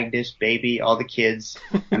 Billy, Agnes, Baby, all the kids,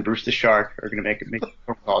 and Bruce the Shark are going to make a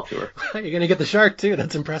phone call to her. You're going to get the shark too.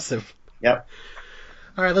 That's impressive. Yep.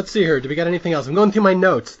 All right, let's see here. Do we got anything else? I'm going through my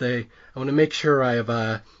notes. I want to make sure I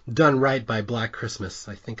have done right by Black Christmas.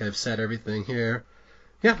 I think I've said everything here.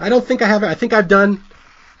 Yeah, I don't think I have. I think I've done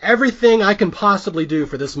everything I can possibly do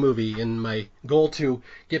for this movie in my goal to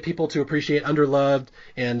get people to appreciate underloved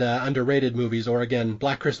and underrated movies. Or again,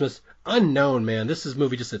 Black Christmas, unknown, man. This is a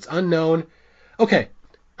movie it's unknown. Okay,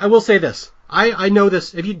 I will say this. I know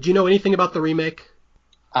this. Do you know anything about the remake?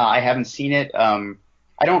 I haven't seen it. I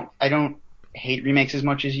don't hate remakes as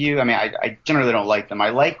much as you. I generally don't like them. I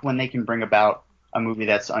like when they can bring about a movie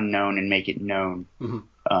that's unknown and make it known.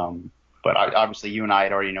 Mm-hmm. But obviously, you and I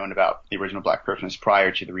had already known about the original Black Christmas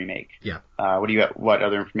prior to the remake. Yeah. What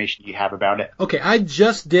other information do you have about it? Okay, I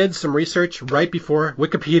just did some research right before.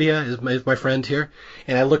 Wikipedia is my friend here,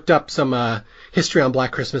 and I looked up some history on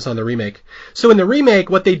Black Christmas on the remake. So in the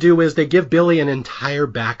remake, what they do is they give Billy an entire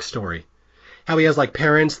backstory. How he has like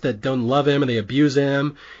parents that don't love him and they abuse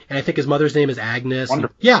him, and I think his mother's name is Agnes.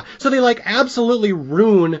 Wonderful. Yeah, so they like absolutely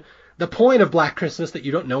ruin the point of Black Christmas, that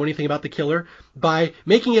you don't know anything about the killer, by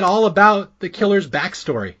making it all about the killer's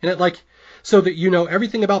backstory. And it like, so that you know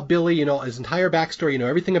everything about Billy, you know his entire backstory, you know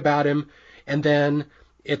everything about him, and then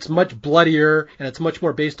it's much bloodier and it's much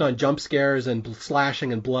more based on jump scares and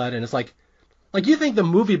slashing and blood, and it's like you think the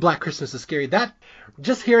movie Black Christmas is scary. That,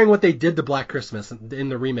 just hearing what they did to Black Christmas in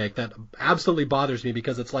the remake, that absolutely bothers me,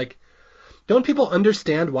 because it's like, don't people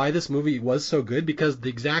understand why this movie was so good? Because the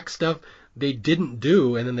exact stuff they didn't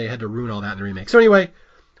do, and then they had to ruin all that in the remake. So anyway,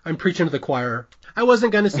 I'm preaching to the choir. I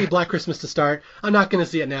wasn't going to see Black Christmas to start. I'm not going to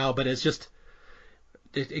see it now, but it's just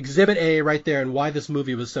Exhibit A right there, and why this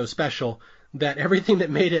movie was so special, that everything that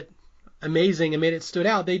made it amazing and made it stood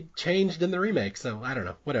out, they changed in the remake. So I don't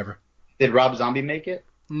know, whatever. Did Rob Zombie make it?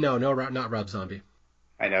 No, not Rob Zombie.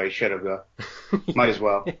 I know, he should have, though. Might as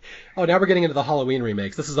well. Oh, now we're getting into the Halloween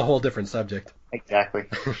remakes. This is a whole different subject. Exactly.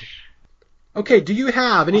 Okay, do you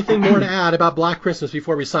have anything more to add about Black Christmas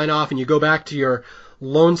before we sign off and you go back to your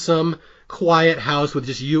lonesome, quiet house with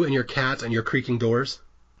just you and your cats and your creaking doors?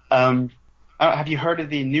 Have you heard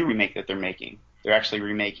of the new remake that they're making? They're actually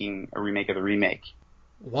remaking a remake of the remake.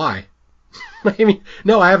 Why? I mean,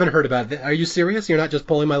 no, I haven't heard about it. Are you serious? You're not just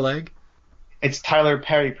pulling my leg? It's Tyler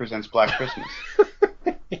Perry Presents Black Christmas.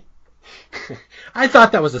 I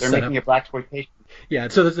thought that was a They're setup. making a blaxploitation. Yeah,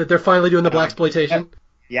 so they're finally doing the blaxploitation?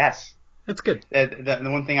 Yes. That's good. The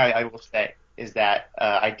one thing I will say is that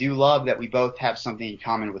I do love that we both have something in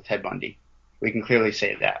common with Ted Bundy. We can clearly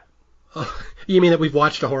say that. Oh, you mean that we've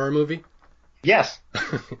watched a horror movie? Yes.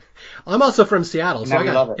 I'm also from Seattle, so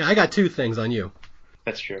love it. I got two things on you.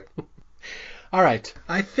 That's true. All right.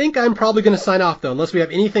 I think I'm probably going to sign off, though, unless we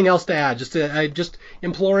have anything else to add. Just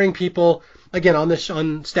imploring people, again,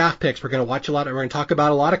 on Staff Picks, we're going to watch a lot. We're going to talk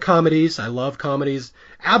about a lot of comedies. I love comedies.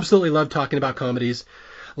 Absolutely love talking about comedies.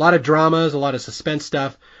 A lot of dramas, a lot of suspense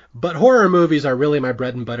stuff. But horror movies are really my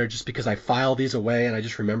bread and butter, just because I file these away and I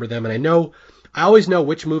just remember them. And I always know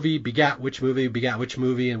which movie begat which movie,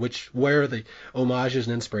 and where the homages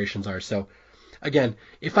and inspirations are. So, again,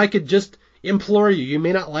 if I could just implore you, you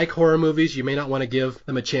may not like horror movies, you may not want to give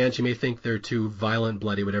them a chance, you may think they're too violent,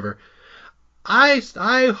 bloody, whatever.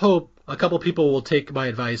 I hope a couple people will take my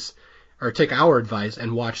advice, or take our advice,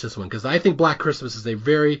 and watch this one, because I think Black Christmas is a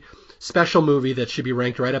very special movie that should be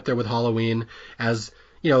ranked right up there with Halloween as,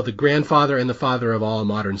 you know, the grandfather and the father of all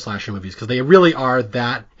modern slasher movies, because they really are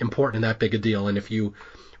that important and that big a deal. And if you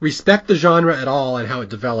respect the genre at all and how it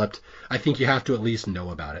developed, I think you have to at least know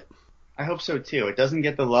about it. I hope so too. It doesn't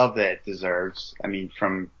get the love that it deserves. I mean,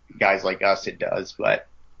 from guys like us, it does, but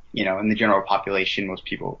you know, in the general population, most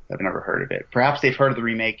people have never heard of it. Perhaps they've heard of the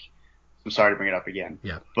remake. I'm sorry to bring it up again.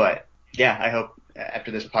 Yeah. But yeah, I hope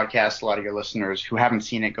after this podcast, a lot of your listeners who haven't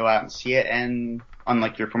seen it go out and see it, and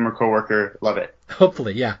unlike your former coworker, love it.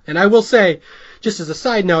 Hopefully, yeah. And I will say, just as a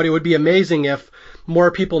side note, it would be amazing if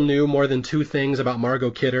more people knew more than two things about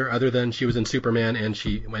Margot Kidder, other than she was in Superman and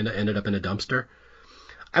she ended up in a dumpster.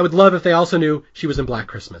 I would love if they also knew she was in Black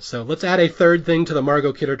Christmas. So let's add a third thing to the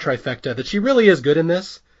Margot Kidder trifecta, that she really is good in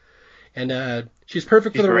this. And she's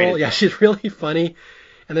perfect for the role. Yeah, she's really funny.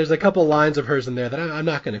 And there's a couple lines of hers in there that I'm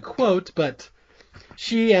not going to quote, but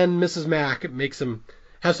she and Mrs. Mack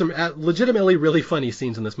have some legitimately really funny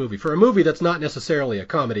scenes in this movie. For a movie that's not necessarily a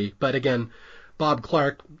comedy, but again, Bob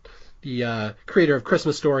Clark, the creator of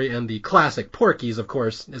Christmas Story and the classic Porky's, of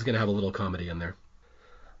course, is going to have a little comedy in there.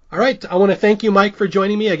 All right, I want to thank you, Mike, for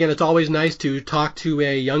joining me. Again, it's always nice to talk to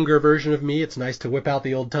a younger version of me. It's nice to whip out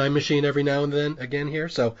the old time machine every now and then again here.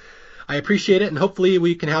 So I appreciate it, and hopefully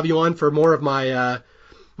we can have you on for more of my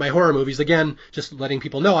my horror movies. Again, just letting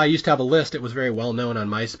people know, I used to have a list. It was very well known on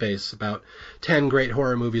MySpace, about 10 great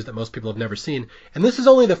horror movies that most people have never seen. And this is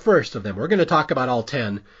only the first of them. We're going to talk about all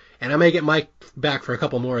 10, and I may get Mike back for a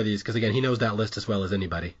couple more of these, because again, he knows that list as well as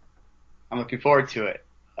anybody. I'm looking forward to it.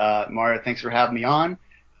 Mario, thanks for having me on.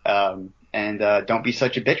 And don't be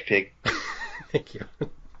such a bitch pig. Thank you.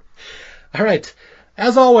 All right.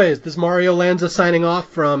 As always, this is Mario Lanza signing off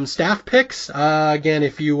from Staff Picks. Again,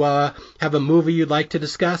 if you have a movie you'd like to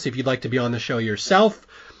discuss, if you'd like to be on the show yourself,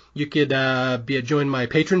 you could join my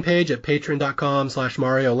Patreon page at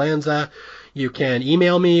patreon.com/Mario Lanza. You can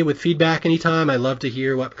email me with feedback anytime. I love to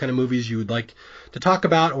hear what kind of movies you would like to talk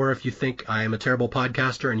about, or if you think I am a terrible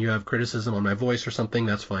podcaster and you have criticism on my voice or something,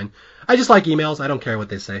 that's fine. I just like emails. I don't care what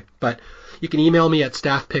they say. But you can email me at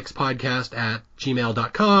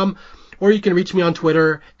staffpicspodcast@gmail.com, or you can reach me on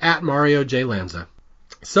Twitter at Mario J. Lanza.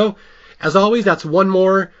 So, as always, that's one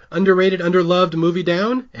more underrated, underloved movie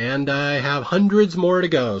down, and I have hundreds more to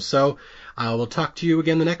go. So, we'll talk to you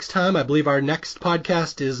again the next time. I believe our next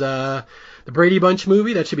podcast is the Brady Bunch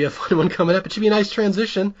movie. That should be a fun one coming up. It should be a nice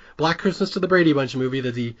transition. Black Christmas to the Brady Bunch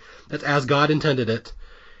movie. That's as God intended it.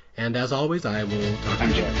 And as always, I will talk to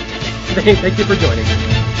you. Thank you for joining.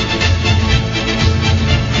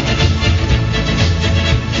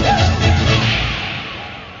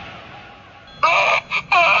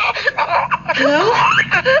 Hello?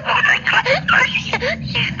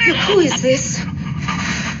 Who is this?